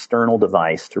use an external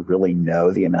device to really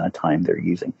know the amount of time they're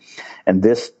using. And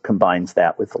this combines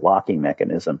that with the locking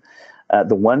mechanism.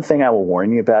 The one thing I will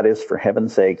warn you about is, for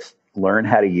heaven's sakes, learn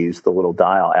how to use the little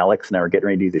dial. Alex and I were getting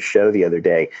ready to do the show the other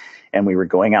day, and we were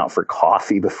going out for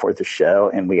coffee before the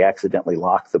show, and we accidentally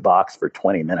locked the box for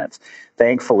 20 minutes.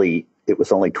 Thankfully, it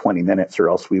was only 20 minutes, or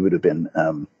else we would have been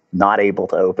not able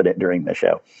to open it during the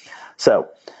show. So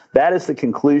that is the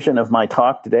conclusion of my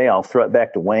talk today. I'll throw it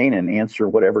back to Wayne and answer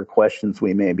whatever questions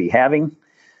we may be having.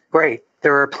 Great.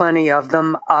 There are plenty of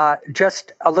them.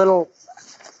 Just a little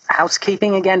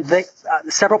housekeeping again.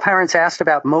 Several parents asked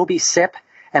about MobiSip,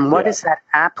 and what is that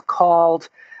app called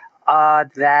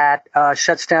that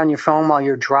shuts down your phone while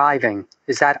you're driving?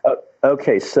 Is that...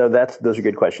 Okay, so those are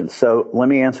good questions. So let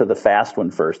me answer the fast one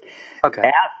first.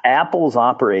 Okay. Apple's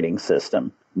operating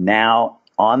system now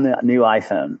on the new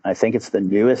iPhone, I think it's the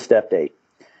newest update,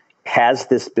 has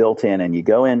this built in, and you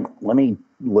go in, let me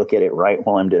look at it right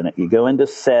while I'm doing it. You go into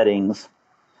settings,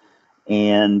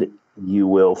 and you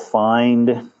will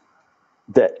find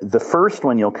that the first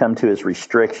one you'll come to is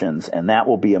restrictions, and that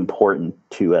will be important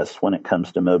to us when it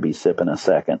comes to MobiSip in a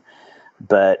second.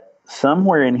 But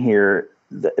somewhere in here,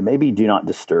 maybe Do Not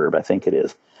Disturb, I think it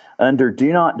is. Under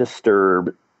Do Not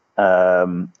Disturb,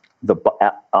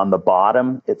 on the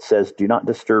bottom, it says Do Not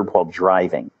Disturb while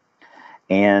driving.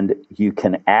 And you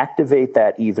can activate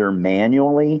that either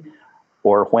manually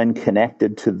or when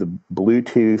connected to the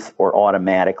Bluetooth or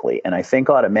automatically. And I think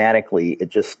automatically it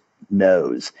just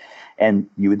knows. And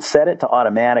you would set it to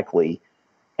automatically,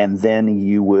 and then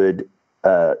you would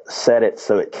set it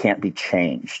so it can't be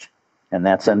changed. And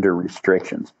that's under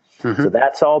restrictions. Mm-hmm. So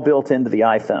that's all built into the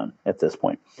iPhone at this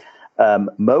point.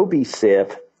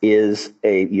 MobiSip is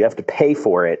you have to pay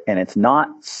for it, and it's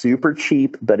not super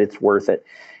cheap, but it's worth it.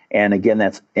 And again,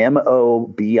 that's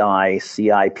MobiCip.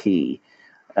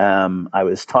 I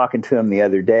was talking to him the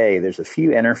other day. There's a few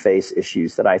interface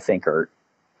issues that I think are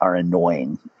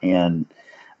annoying,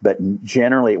 but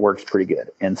generally it works pretty good.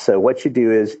 And so what you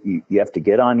do is you have to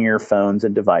get on your phones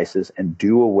and devices and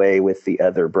do away with the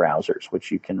other browsers, which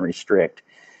you can restrict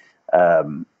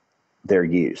their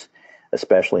use,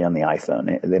 especially on the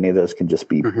iPhone. Any of those can just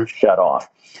be shut off.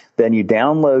 Then you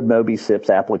download MobiSip's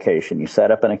application, you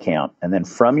set up an account, and then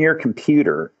from your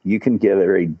computer, you can give a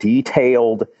very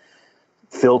detailed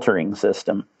filtering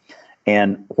system.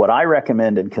 And what I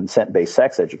recommend in consent-based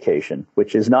sex education,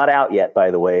 which is not out yet,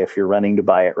 by the way, if you're running to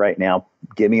buy it right now,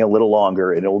 give me a little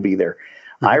longer and it will be there.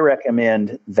 Mm-hmm. I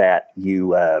recommend that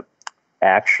you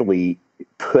actually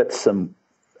put some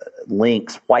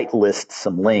links, whitelist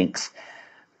some links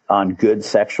on good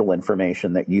sexual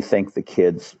information that you think the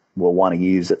kids will want to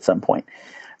use at some point.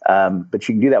 But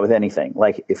you can do that with anything.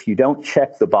 Like if you don't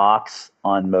check the box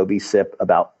on MobiSip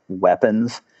about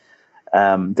weapons,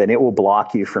 then it will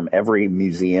block you from every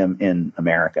museum in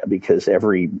America because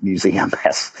every museum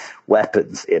has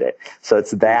weapons in it. So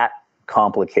it's that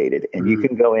complicated. And you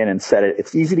can go in and set it.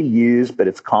 It's easy to use, but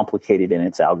it's complicated in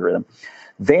its algorithm.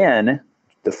 Then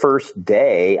the first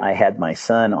day I had my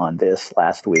son on this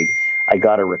last week, I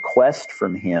got a request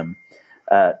from him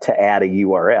to add a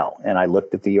URL. And I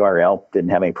looked at the URL, didn't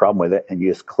have any problem with it. And you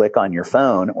just click on your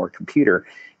phone or computer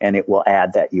and it will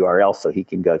add that URL so he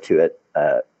can go to it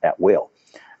at will.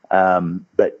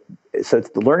 But so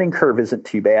the learning curve isn't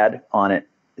too bad on it.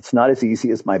 It's not as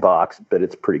easy as my box, but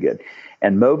it's pretty good.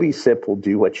 And MobiSip will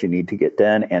do what you need to get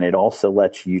done. And it also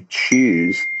lets you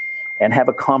choose and have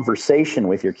a conversation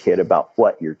with your kid about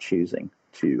what you're choosing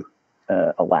to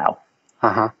allow.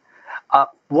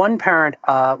 One parent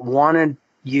wanted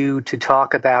you to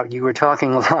talk about, you were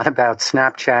talking a lot about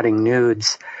Snapchatting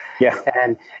nudes. Yeah.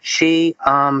 And she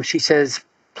says,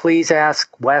 please ask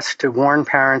Wes to warn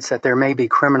parents that there may be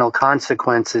criminal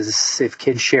consequences if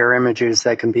kids share images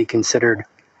that can be considered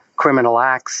criminal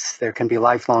acts. There can be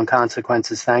lifelong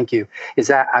consequences. Thank you. Is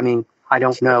that, I mean, I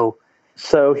don't know.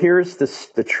 So here's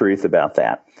the truth about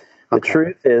that. The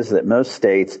truth is that most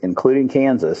states, including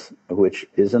Kansas, which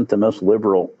isn't the most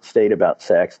liberal state about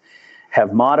sex,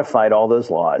 have modified all those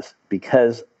laws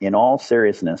because, in all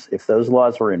seriousness, if those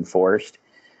laws were enforced,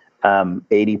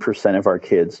 80% of our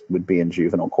kids would be in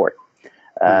juvenile court.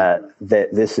 That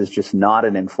this is just not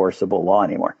an enforceable law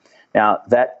anymore. Now,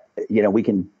 that, we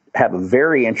can have a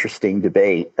very interesting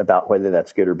debate about whether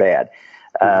that's good or bad.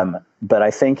 But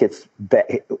I think it's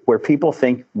where people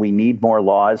think we need more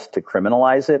laws to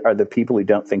criminalize it are the people who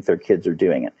don't think their kids are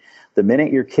doing it. The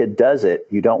minute your kid does it,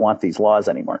 you don't want these laws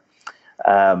anymore.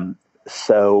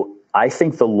 So I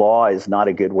think the law is not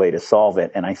a good way to solve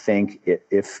it. And I think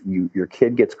if your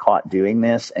kid gets caught doing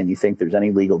this and you think there's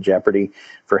any legal jeopardy,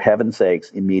 for heaven's sakes,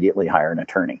 immediately hire an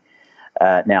attorney.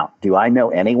 Now, do I know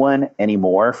anyone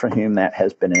anymore for whom that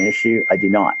has been an issue? I do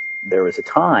not. There was a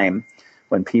time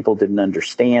when people didn't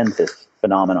understand this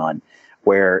phenomenon,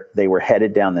 where they were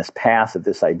headed down this path of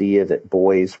this idea that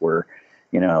boys were,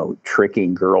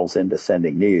 tricking girls into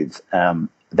sending nudes.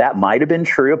 That might have been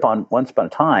true once upon a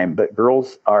time, but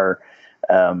girls are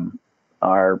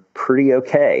pretty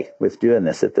okay with doing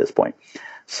this at this point.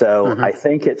 So I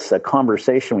think it's a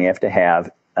conversation we have to have,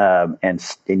 and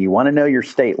you want to know your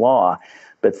state law,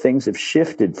 but things have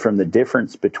shifted from the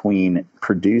difference between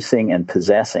producing and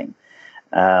possessing.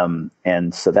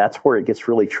 And so that's where it gets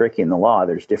really tricky in the law.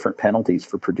 There's different penalties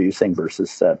for producing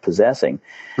versus possessing.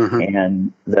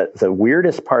 And the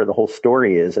weirdest part of the whole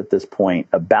story is, at this point,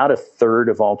 about a third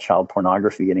of all child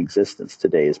pornography in existence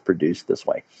today is produced this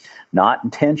way. Not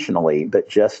intentionally, but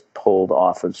just pulled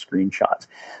off of screenshots.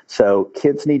 So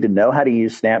kids need to know how to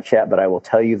use Snapchat, but I will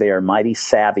tell you they are mighty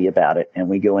savvy about it. And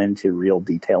we go into real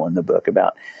detail in the book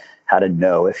about how to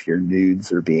know if your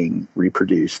nudes are being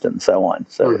reproduced and so on.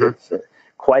 So it's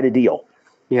quite a deal.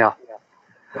 Yeah.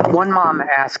 One mom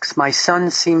asks, my son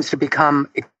seems to become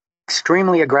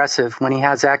extremely aggressive when he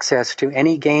has access to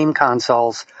any game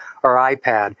consoles or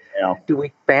iPad. Yeah. Do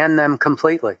we ban them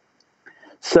completely?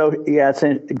 So, yeah, it's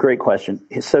a great question.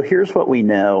 So here's what we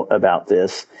know about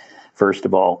this. First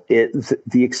of all,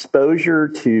 the exposure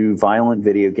to violent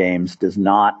video games does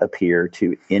not appear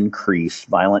to increase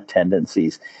violent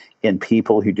tendencies in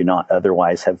people who do not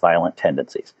otherwise have violent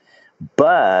tendencies.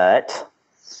 But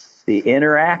the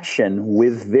interaction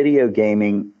with video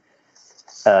gaming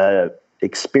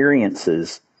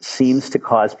experiences seems to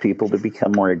cause people to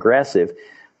become more aggressive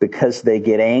because they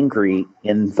get angry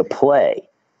in the play.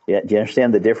 Yeah, do you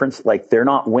understand the difference? Like, they're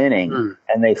not winning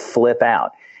and they flip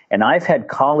out. And I've had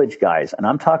college guys, and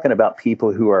I'm talking about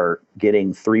people who are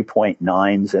getting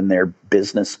 3.9s in their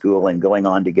business school and going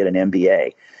on to get an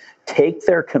MBA, take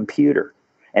their computer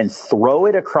and throw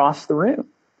it across the room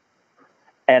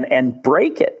and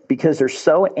break it because they're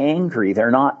so angry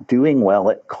they're not doing well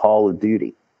at Call of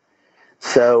Duty.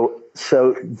 So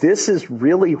this is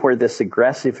really where this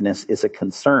aggressiveness is a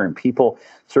concern. People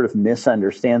sort of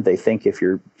misunderstand. They think if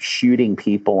you're shooting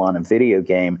people on a video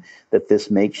game that this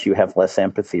makes you have less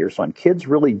empathy or so on. Kids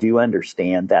really do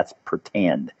understand that's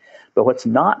pretend. But what's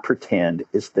not pretend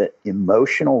is the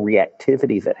emotional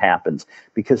reactivity that happens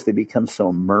because they become so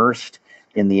immersed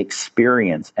in the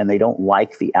experience and they don't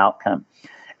like the outcome.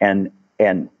 And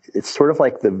it's sort of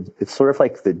like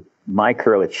the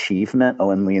micro achievement.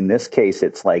 Only in this case,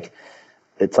 it's like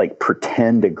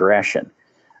pretend aggression,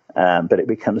 but it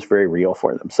becomes very real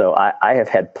for them. So I have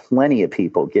had plenty of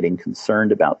people getting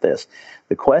concerned about this.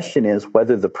 The question is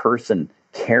whether the person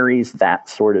carries that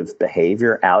sort of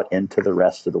behavior out into the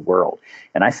rest of the world.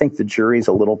 And I think the jury's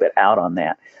a little bit out on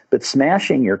that. But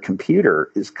smashing your computer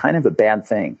is kind of a bad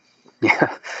thing.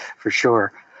 Yeah, for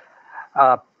sure.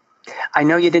 I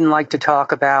know you don't like to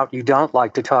talk about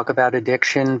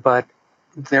addiction, but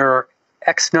there are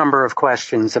X number of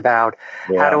questions about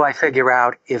how do I figure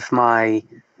out if my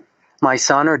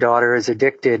son or daughter is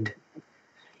addicted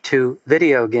to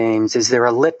video games. Is there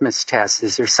a litmus test?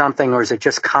 Is there something, or is it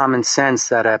just common sense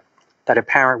that a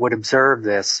parent would observe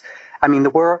this? I mean, the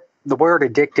word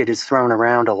addicted is thrown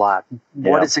around a lot.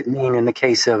 What does it mean in the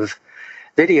case of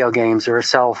video games or a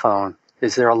cell phone?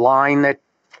 Is there a line that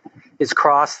is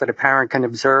crossed that a parent can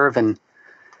observe and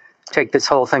take this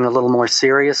whole thing a little more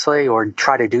seriously or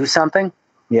try to do something?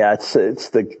 Yeah, it's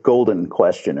the golden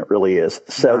question. It really is.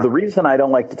 So the reason I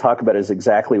don't like to talk about it is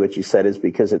exactly what you said, is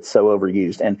because it's so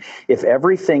overused. And if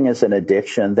everything is an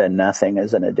addiction, then nothing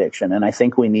is an addiction. And I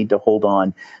think we need to hold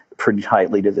on pretty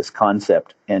tightly to this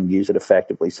concept and use it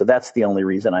effectively. So that's the only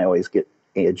reason I always get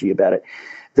edgy about it.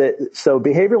 So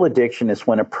behavioral addiction is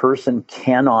when a person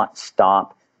cannot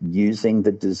stop using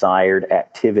the desired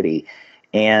activity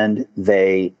and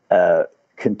they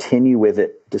continue with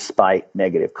it despite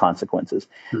negative consequences.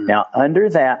 Now, under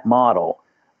that model,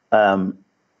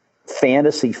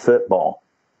 fantasy football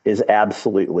is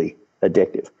absolutely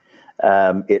addictive.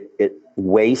 It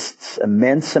wastes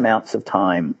immense amounts of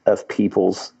time of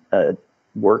people's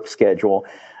work schedule.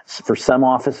 For some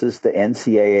offices, the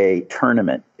NCAA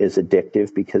tournament is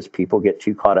addictive because people get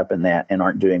too caught up in that and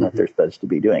aren't doing what they're supposed to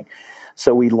be doing.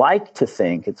 So we like to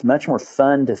think, it's much more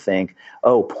fun to think,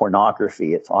 oh,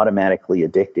 pornography, it's automatically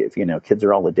addictive. You know, kids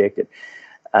are all addicted.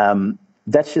 That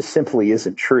just simply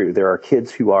isn't true. There are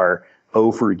kids who are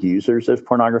overusers of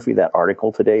pornography. That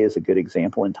article today is a good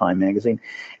example in Time magazine.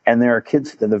 And there are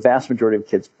kids, the vast majority of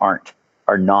kids are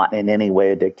not in any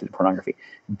way addicted to pornography.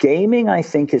 Gaming, I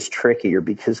think, is trickier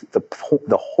because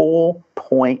the whole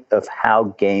point of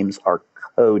how games are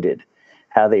coded,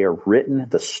 how they are written,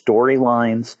 the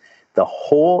storylines, the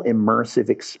whole immersive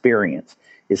experience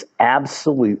is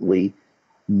absolutely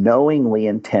knowingly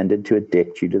intended to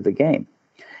addict you to the game.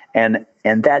 And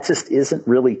that just isn't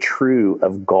really true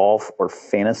of golf or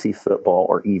fantasy football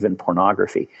or even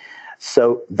pornography.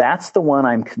 So that's the one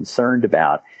I'm concerned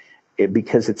about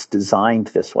because it's designed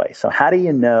this way. So how do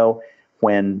you know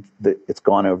when it's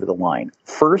gone over the line?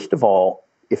 First of all,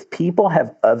 if people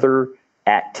have other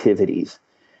activities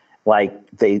like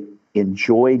they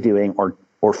enjoy doing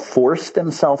or force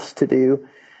themselves to do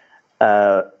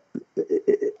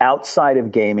outside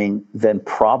of gaming, then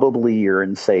probably you're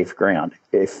in safe ground.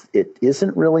 If it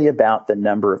isn't really about the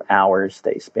number of hours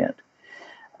they spend,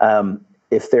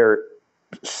 if they're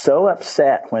so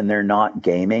upset when they're not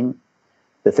gaming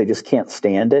that they just can't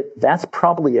stand it, that's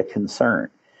probably a concern.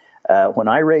 When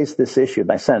I raised this issue with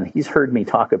my son, he's heard me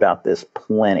talk about this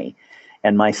plenty.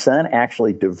 And my son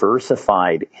actually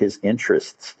diversified his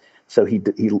interests. So he,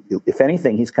 if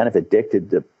anything, he's kind of addicted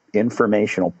to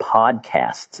informational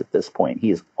podcasts at this point.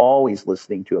 He is always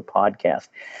listening to a podcast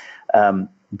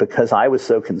because I was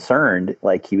so concerned,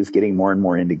 like he was getting more and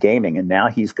more into gaming. And now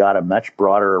he's got a much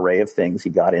broader array of things. He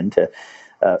got into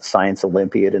Science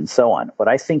Olympiad and so on. What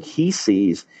I think he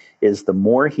sees is the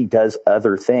more he does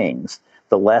other things,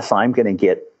 the less I'm going to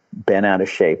get bent out of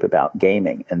shape about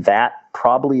gaming. And that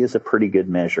probably is a pretty good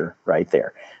measure right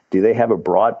there. Do they have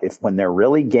when they're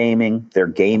really gaming, they're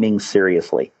gaming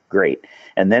seriously. Great.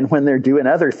 And then when they're doing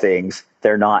other things,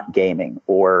 they're not gaming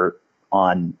or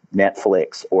on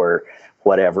Netflix or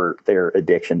whatever their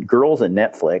addiction. Girls and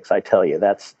Netflix, I tell you,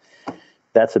 that's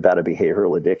about a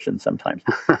behavioral addiction sometimes.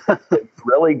 You've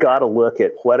really got to look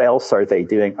at what else are they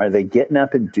doing. Are they getting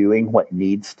up and doing what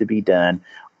needs to be done?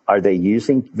 Are they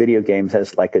using video games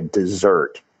as like a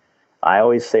dessert? I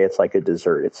always say it's like a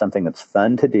dessert. It's something that's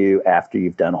fun to do after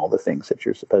you've done all the things that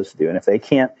you're supposed to do. And if they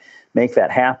can't make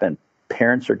that happen,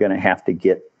 parents are going to have to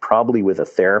get probably with a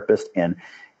therapist, and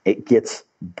it gets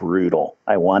brutal.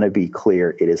 I want to be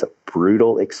clear. It is a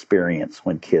brutal experience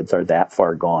when kids are that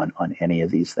far gone on any of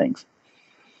these things.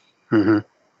 Mm-hmm.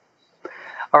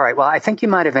 All right. Well, I think you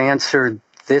might have answered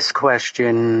this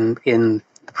question in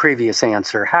the previous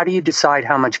answer. How do you decide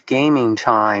how much gaming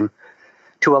time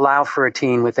to allow for a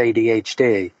teen with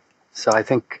ADHD? So I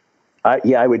think...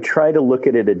 I would try to look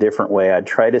at it a different way. I'd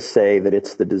try to say that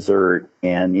it's the dessert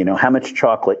and, how much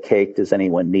chocolate cake does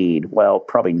anyone need? Well,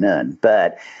 probably none,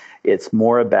 but it's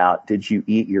more about, did you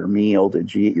eat your meal?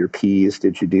 Did you eat your peas?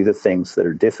 Did you do the things that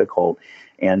are difficult?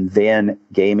 And then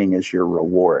gaming is your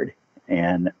reward.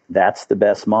 And that's the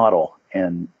best model.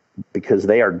 And because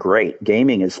they are great,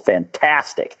 gaming is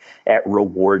fantastic at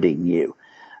rewarding you.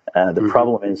 The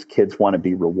problem is kids want to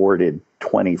be rewarded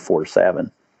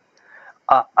 24/7.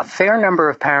 A fair number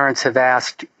of parents have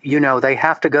asked, they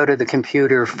have to go to the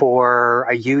computer for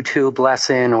a YouTube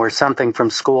lesson or something from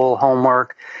school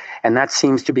homework, and that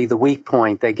seems to be the weak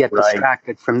point. They get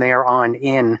distracted from there on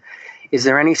in. Is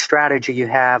there any strategy you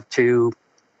have to,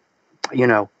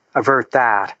 avert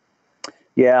that?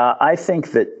 Yeah, I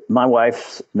think that my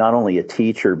wife's not only a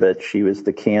teacher, but she was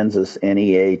the Kansas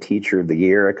NEA Teacher of the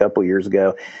Year a couple years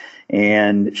ago,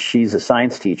 and she's a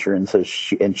science teacher, and so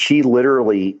she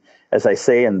literally, as I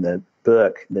say in the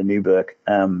book, the new book,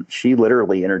 she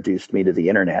literally introduced me to the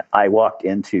internet. I walked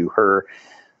into her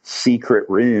secret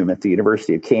room at the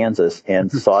University of Kansas and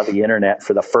saw the internet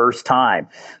for the first time.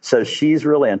 So she's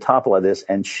really on top of this,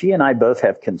 and she and I both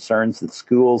have concerns that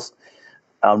schools,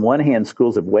 on one hand,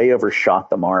 schools have way overshot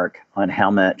the mark on how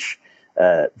much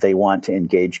they want to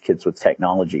engage kids with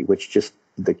technology, which just,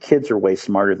 the kids are way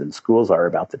smarter than schools are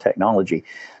about the technology.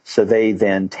 So they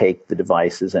then take the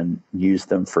devices and use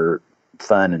them for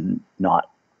fun and not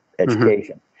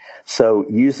education. So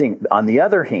on the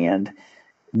other hand,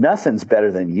 nothing's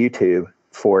better than YouTube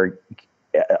for,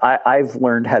 I've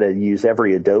learned how to use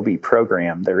every Adobe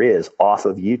program there is off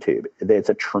of YouTube. It's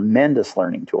a tremendous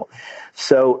learning tool.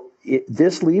 So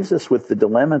this leaves us with the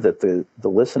dilemma that the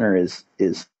listener is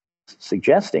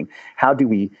suggesting. How do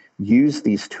we use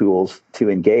these tools to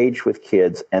engage with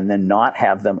kids and then not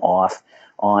have them off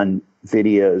on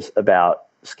videos about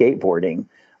skateboarding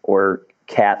or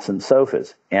cats and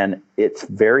sofas? And it's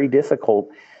very difficult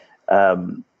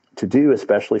to do,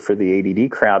 especially for the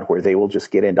ADD crowd, where they will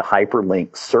just get into hyperlink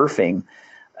surfing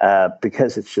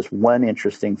because it's just one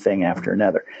interesting thing after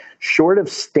another. Short of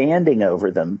standing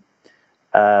over them,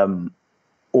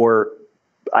 or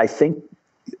I think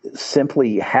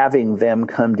simply having them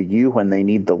come to you when they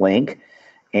need the link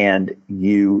and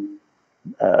you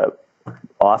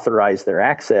authorize their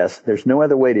access, there's no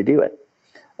other way to do it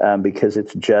because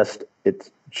it's just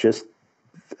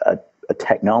a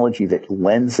technology that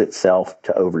lends itself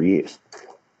to overuse.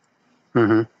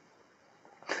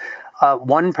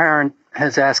 One parent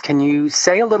has asked, can you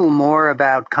say a little more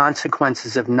about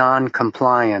consequences of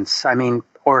non-compliance? I mean,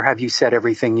 or have you said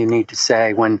everything you need to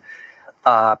say when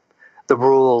the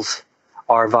rules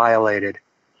are violated?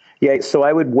 Yeah, so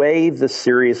I would weigh the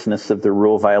seriousness of the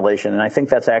rule violation, and I think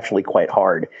that's actually quite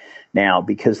hard now,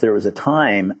 because there was a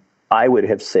time I would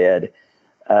have said,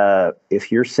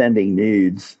 if you're sending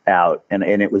nudes out, and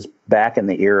it was back in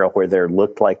the era where there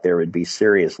looked like there would be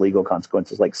serious legal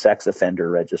consequences like sex offender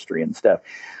registry and stuff,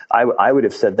 I would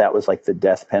have said that was like the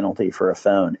death penalty for a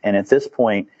phone. And at this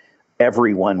point,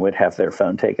 everyone would have their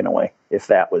phone taken away if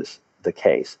that was the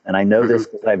case. And I know this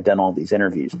because I've done all these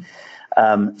interviews.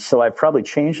 So I've probably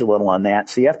changed a little on that.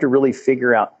 So you have to really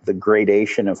figure out the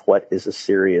gradation of what is a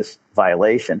serious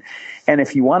violation. And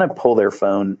if you want to pull their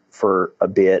phone for a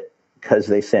bit because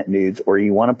they sent nudes, or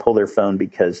you want to pull their phone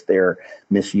because they're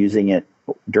misusing it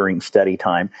during study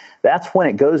time, that's when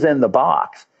it goes in the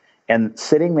box. And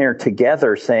sitting there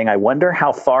together saying, I wonder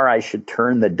how far I should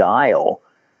turn the dial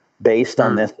based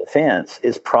on this offense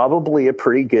is probably a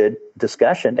pretty good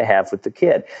discussion to have with the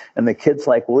kid. And the kid's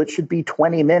like, well, it should be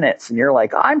 20 minutes. And you're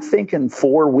like, I'm thinking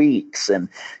 4 weeks. And,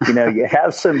 you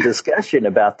have some discussion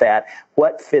about that.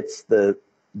 What fits the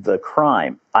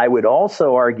crime? I would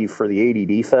also argue for the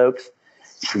ADD folks,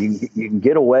 you can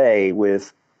get away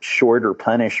with shorter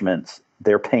punishments.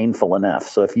 They're painful enough.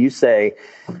 So if you say,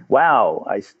 wow,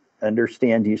 I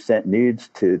understand you sent nudes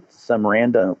to some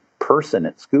random person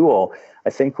at school, I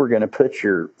think we're going to put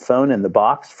your phone in the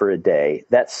box for a day.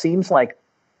 That seems like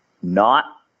not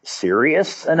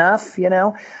serious enough,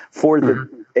 For the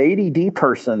ADD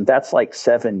person, that's like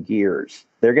 7 years.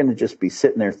 They're going to just be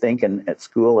sitting there thinking at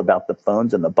school about the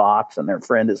phones in the box, and their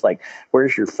friend is like,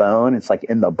 where's your phone? It's like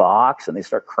in the box, and they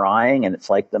start crying, and it's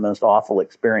like the most awful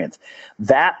experience.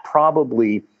 That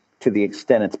probably, to the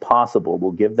extent it's possible,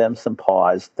 will give them some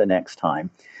pause the next time.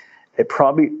 It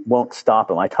probably won't stop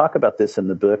them. I talk about this in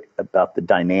the book about the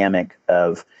dynamic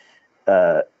of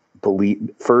belief.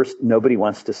 First, nobody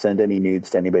wants to send any nudes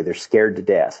to anybody. They're scared to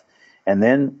death. And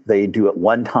then they do it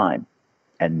one time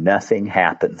and nothing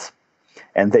happens.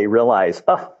 And they realize,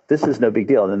 oh, this is no big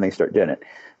deal. And then they start doing it.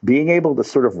 Being able to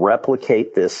sort of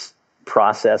replicate this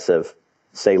process of,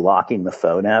 say, locking the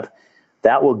phone up,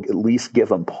 that will at least give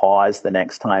them pause the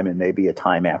next time and maybe a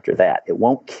time after that. It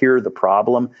won't cure the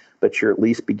problem, but you're at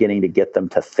least beginning to get them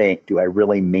to think, do I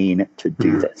really mean to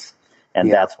do this?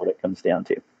 And that's what it comes down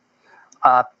to.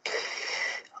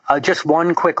 Just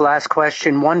one quick last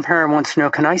question. One parent wants to know,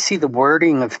 can I see the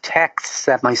wording of texts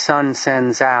that my son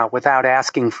sends out without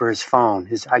asking for his phone?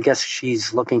 I guess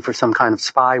she's looking for some kind of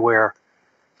spyware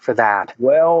for that?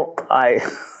 Well,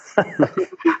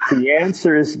 the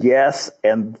answer is yes,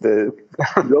 and the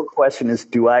real question is,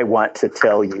 do I want to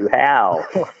tell you how?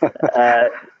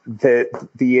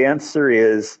 The answer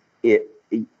is it.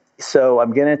 So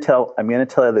I'm going to tell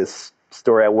this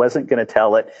story. I wasn't going to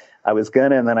tell it. I was going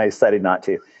to, and then I decided not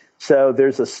to. So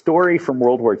there's a story from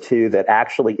World War II that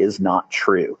actually is not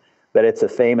true, but it's a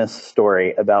famous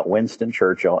story about Winston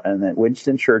Churchill, and that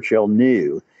Winston Churchill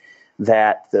knew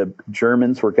that the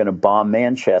Germans were going to bomb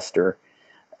Manchester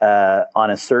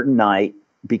on a certain night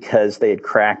because they had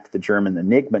cracked the German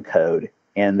Enigma code,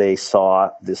 and they saw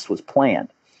this was planned.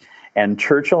 And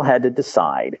Churchill had to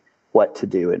decide what to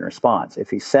do in response.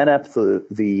 If he sent up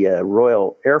the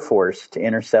Royal Air Force to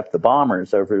intercept the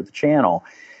bombers over the channel,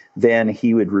 then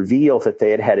he would reveal that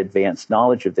they had advanced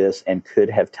knowledge of this and could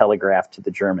have telegraphed to the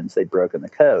Germans they'd broken the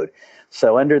code.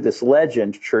 So under this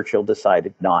legend, Churchill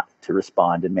decided not to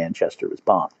respond, and Manchester was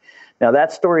bombed. Now,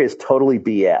 that story is totally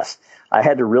BS. I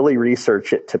had to really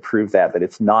research it to prove that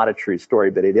it's not a true story,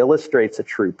 but it illustrates a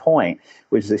true point,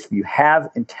 which is if you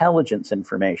have intelligence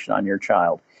information on your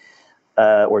child,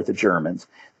 or the Germans,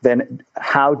 then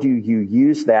how do you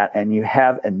use that? And you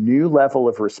have a new level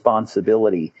of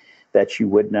responsibility that you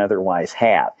wouldn't otherwise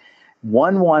have.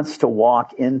 One wants to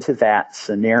walk into that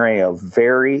scenario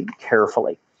very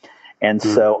carefully. And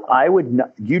so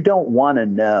you don't want to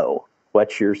know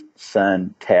what your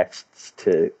son texts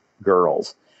to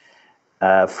girls,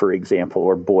 for example,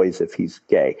 or boys if he's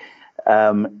gay.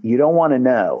 You don't want to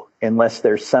know unless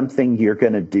there's something you're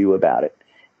going to do about it.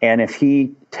 And if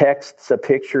he texts a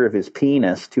picture of his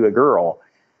penis to a girl,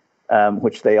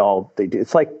 which they do,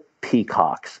 it's like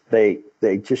peacocks. They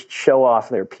just show off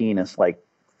their penis like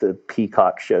the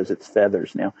peacock shows its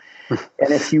feathers now. And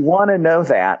if you want to know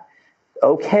that,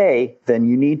 okay, then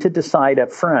you need to decide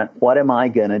up front, what am I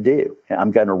going to do?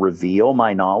 I'm going to reveal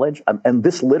my knowledge. And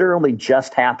this literally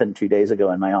just happened 2 days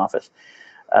ago in my office.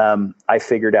 I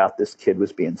figured out this kid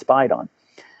was being spied on.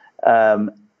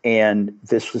 And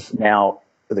this was now,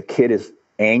 the kid is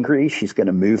angry. She's going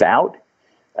to move out.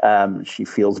 She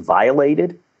feels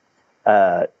violated.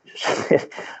 All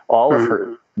of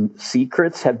her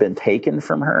secrets have been taken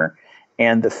from her,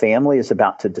 and the family is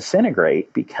about to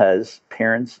disintegrate because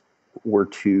parents were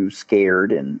too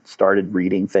scared and started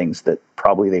reading things that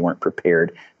probably they weren't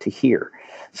prepared to hear.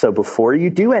 So before you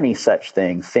do any such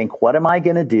thing, think, what am I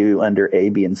going to do under A,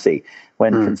 B, and C?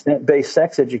 When consent-based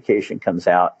sex education comes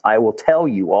out, I will tell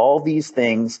you all these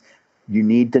things you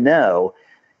need to know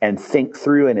and think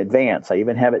through in advance. I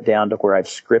even have it down to where I've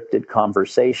scripted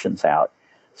conversations out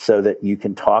so that you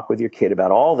can talk with your kid about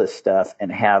all this stuff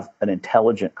and have an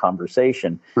intelligent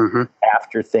conversation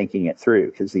after thinking it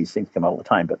through, because these things come all the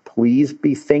time. But please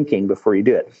be thinking before you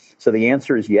do it. So the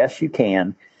answer is yes, you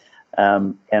can.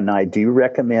 And I do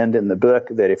recommend in the book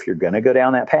that if you're going to go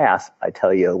down that path, I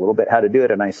tell you a little bit how to do it.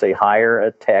 And I say hire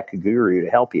a tech guru to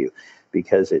help you,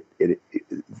 because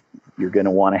you're going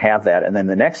to want to have that. And then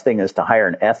the next thing is to hire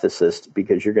an ethicist,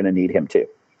 because you're going to need him too.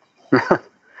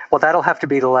 Well, that'll have to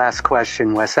be the last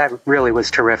question, Wes. That really was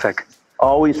terrific.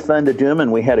 Always fun to do them,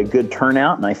 and we had a good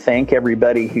turnout, and I thank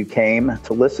everybody who came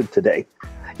to listen today.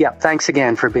 Yeah, thanks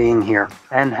again for being here,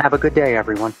 and have a good day,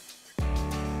 everyone.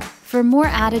 For more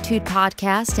Attitude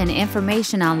podcasts and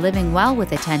information on living well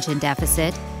with attention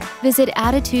deficit, visit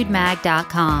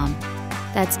attitudemag.com.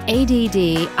 That's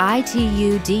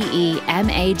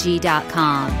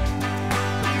ADDITUDEMAG.com.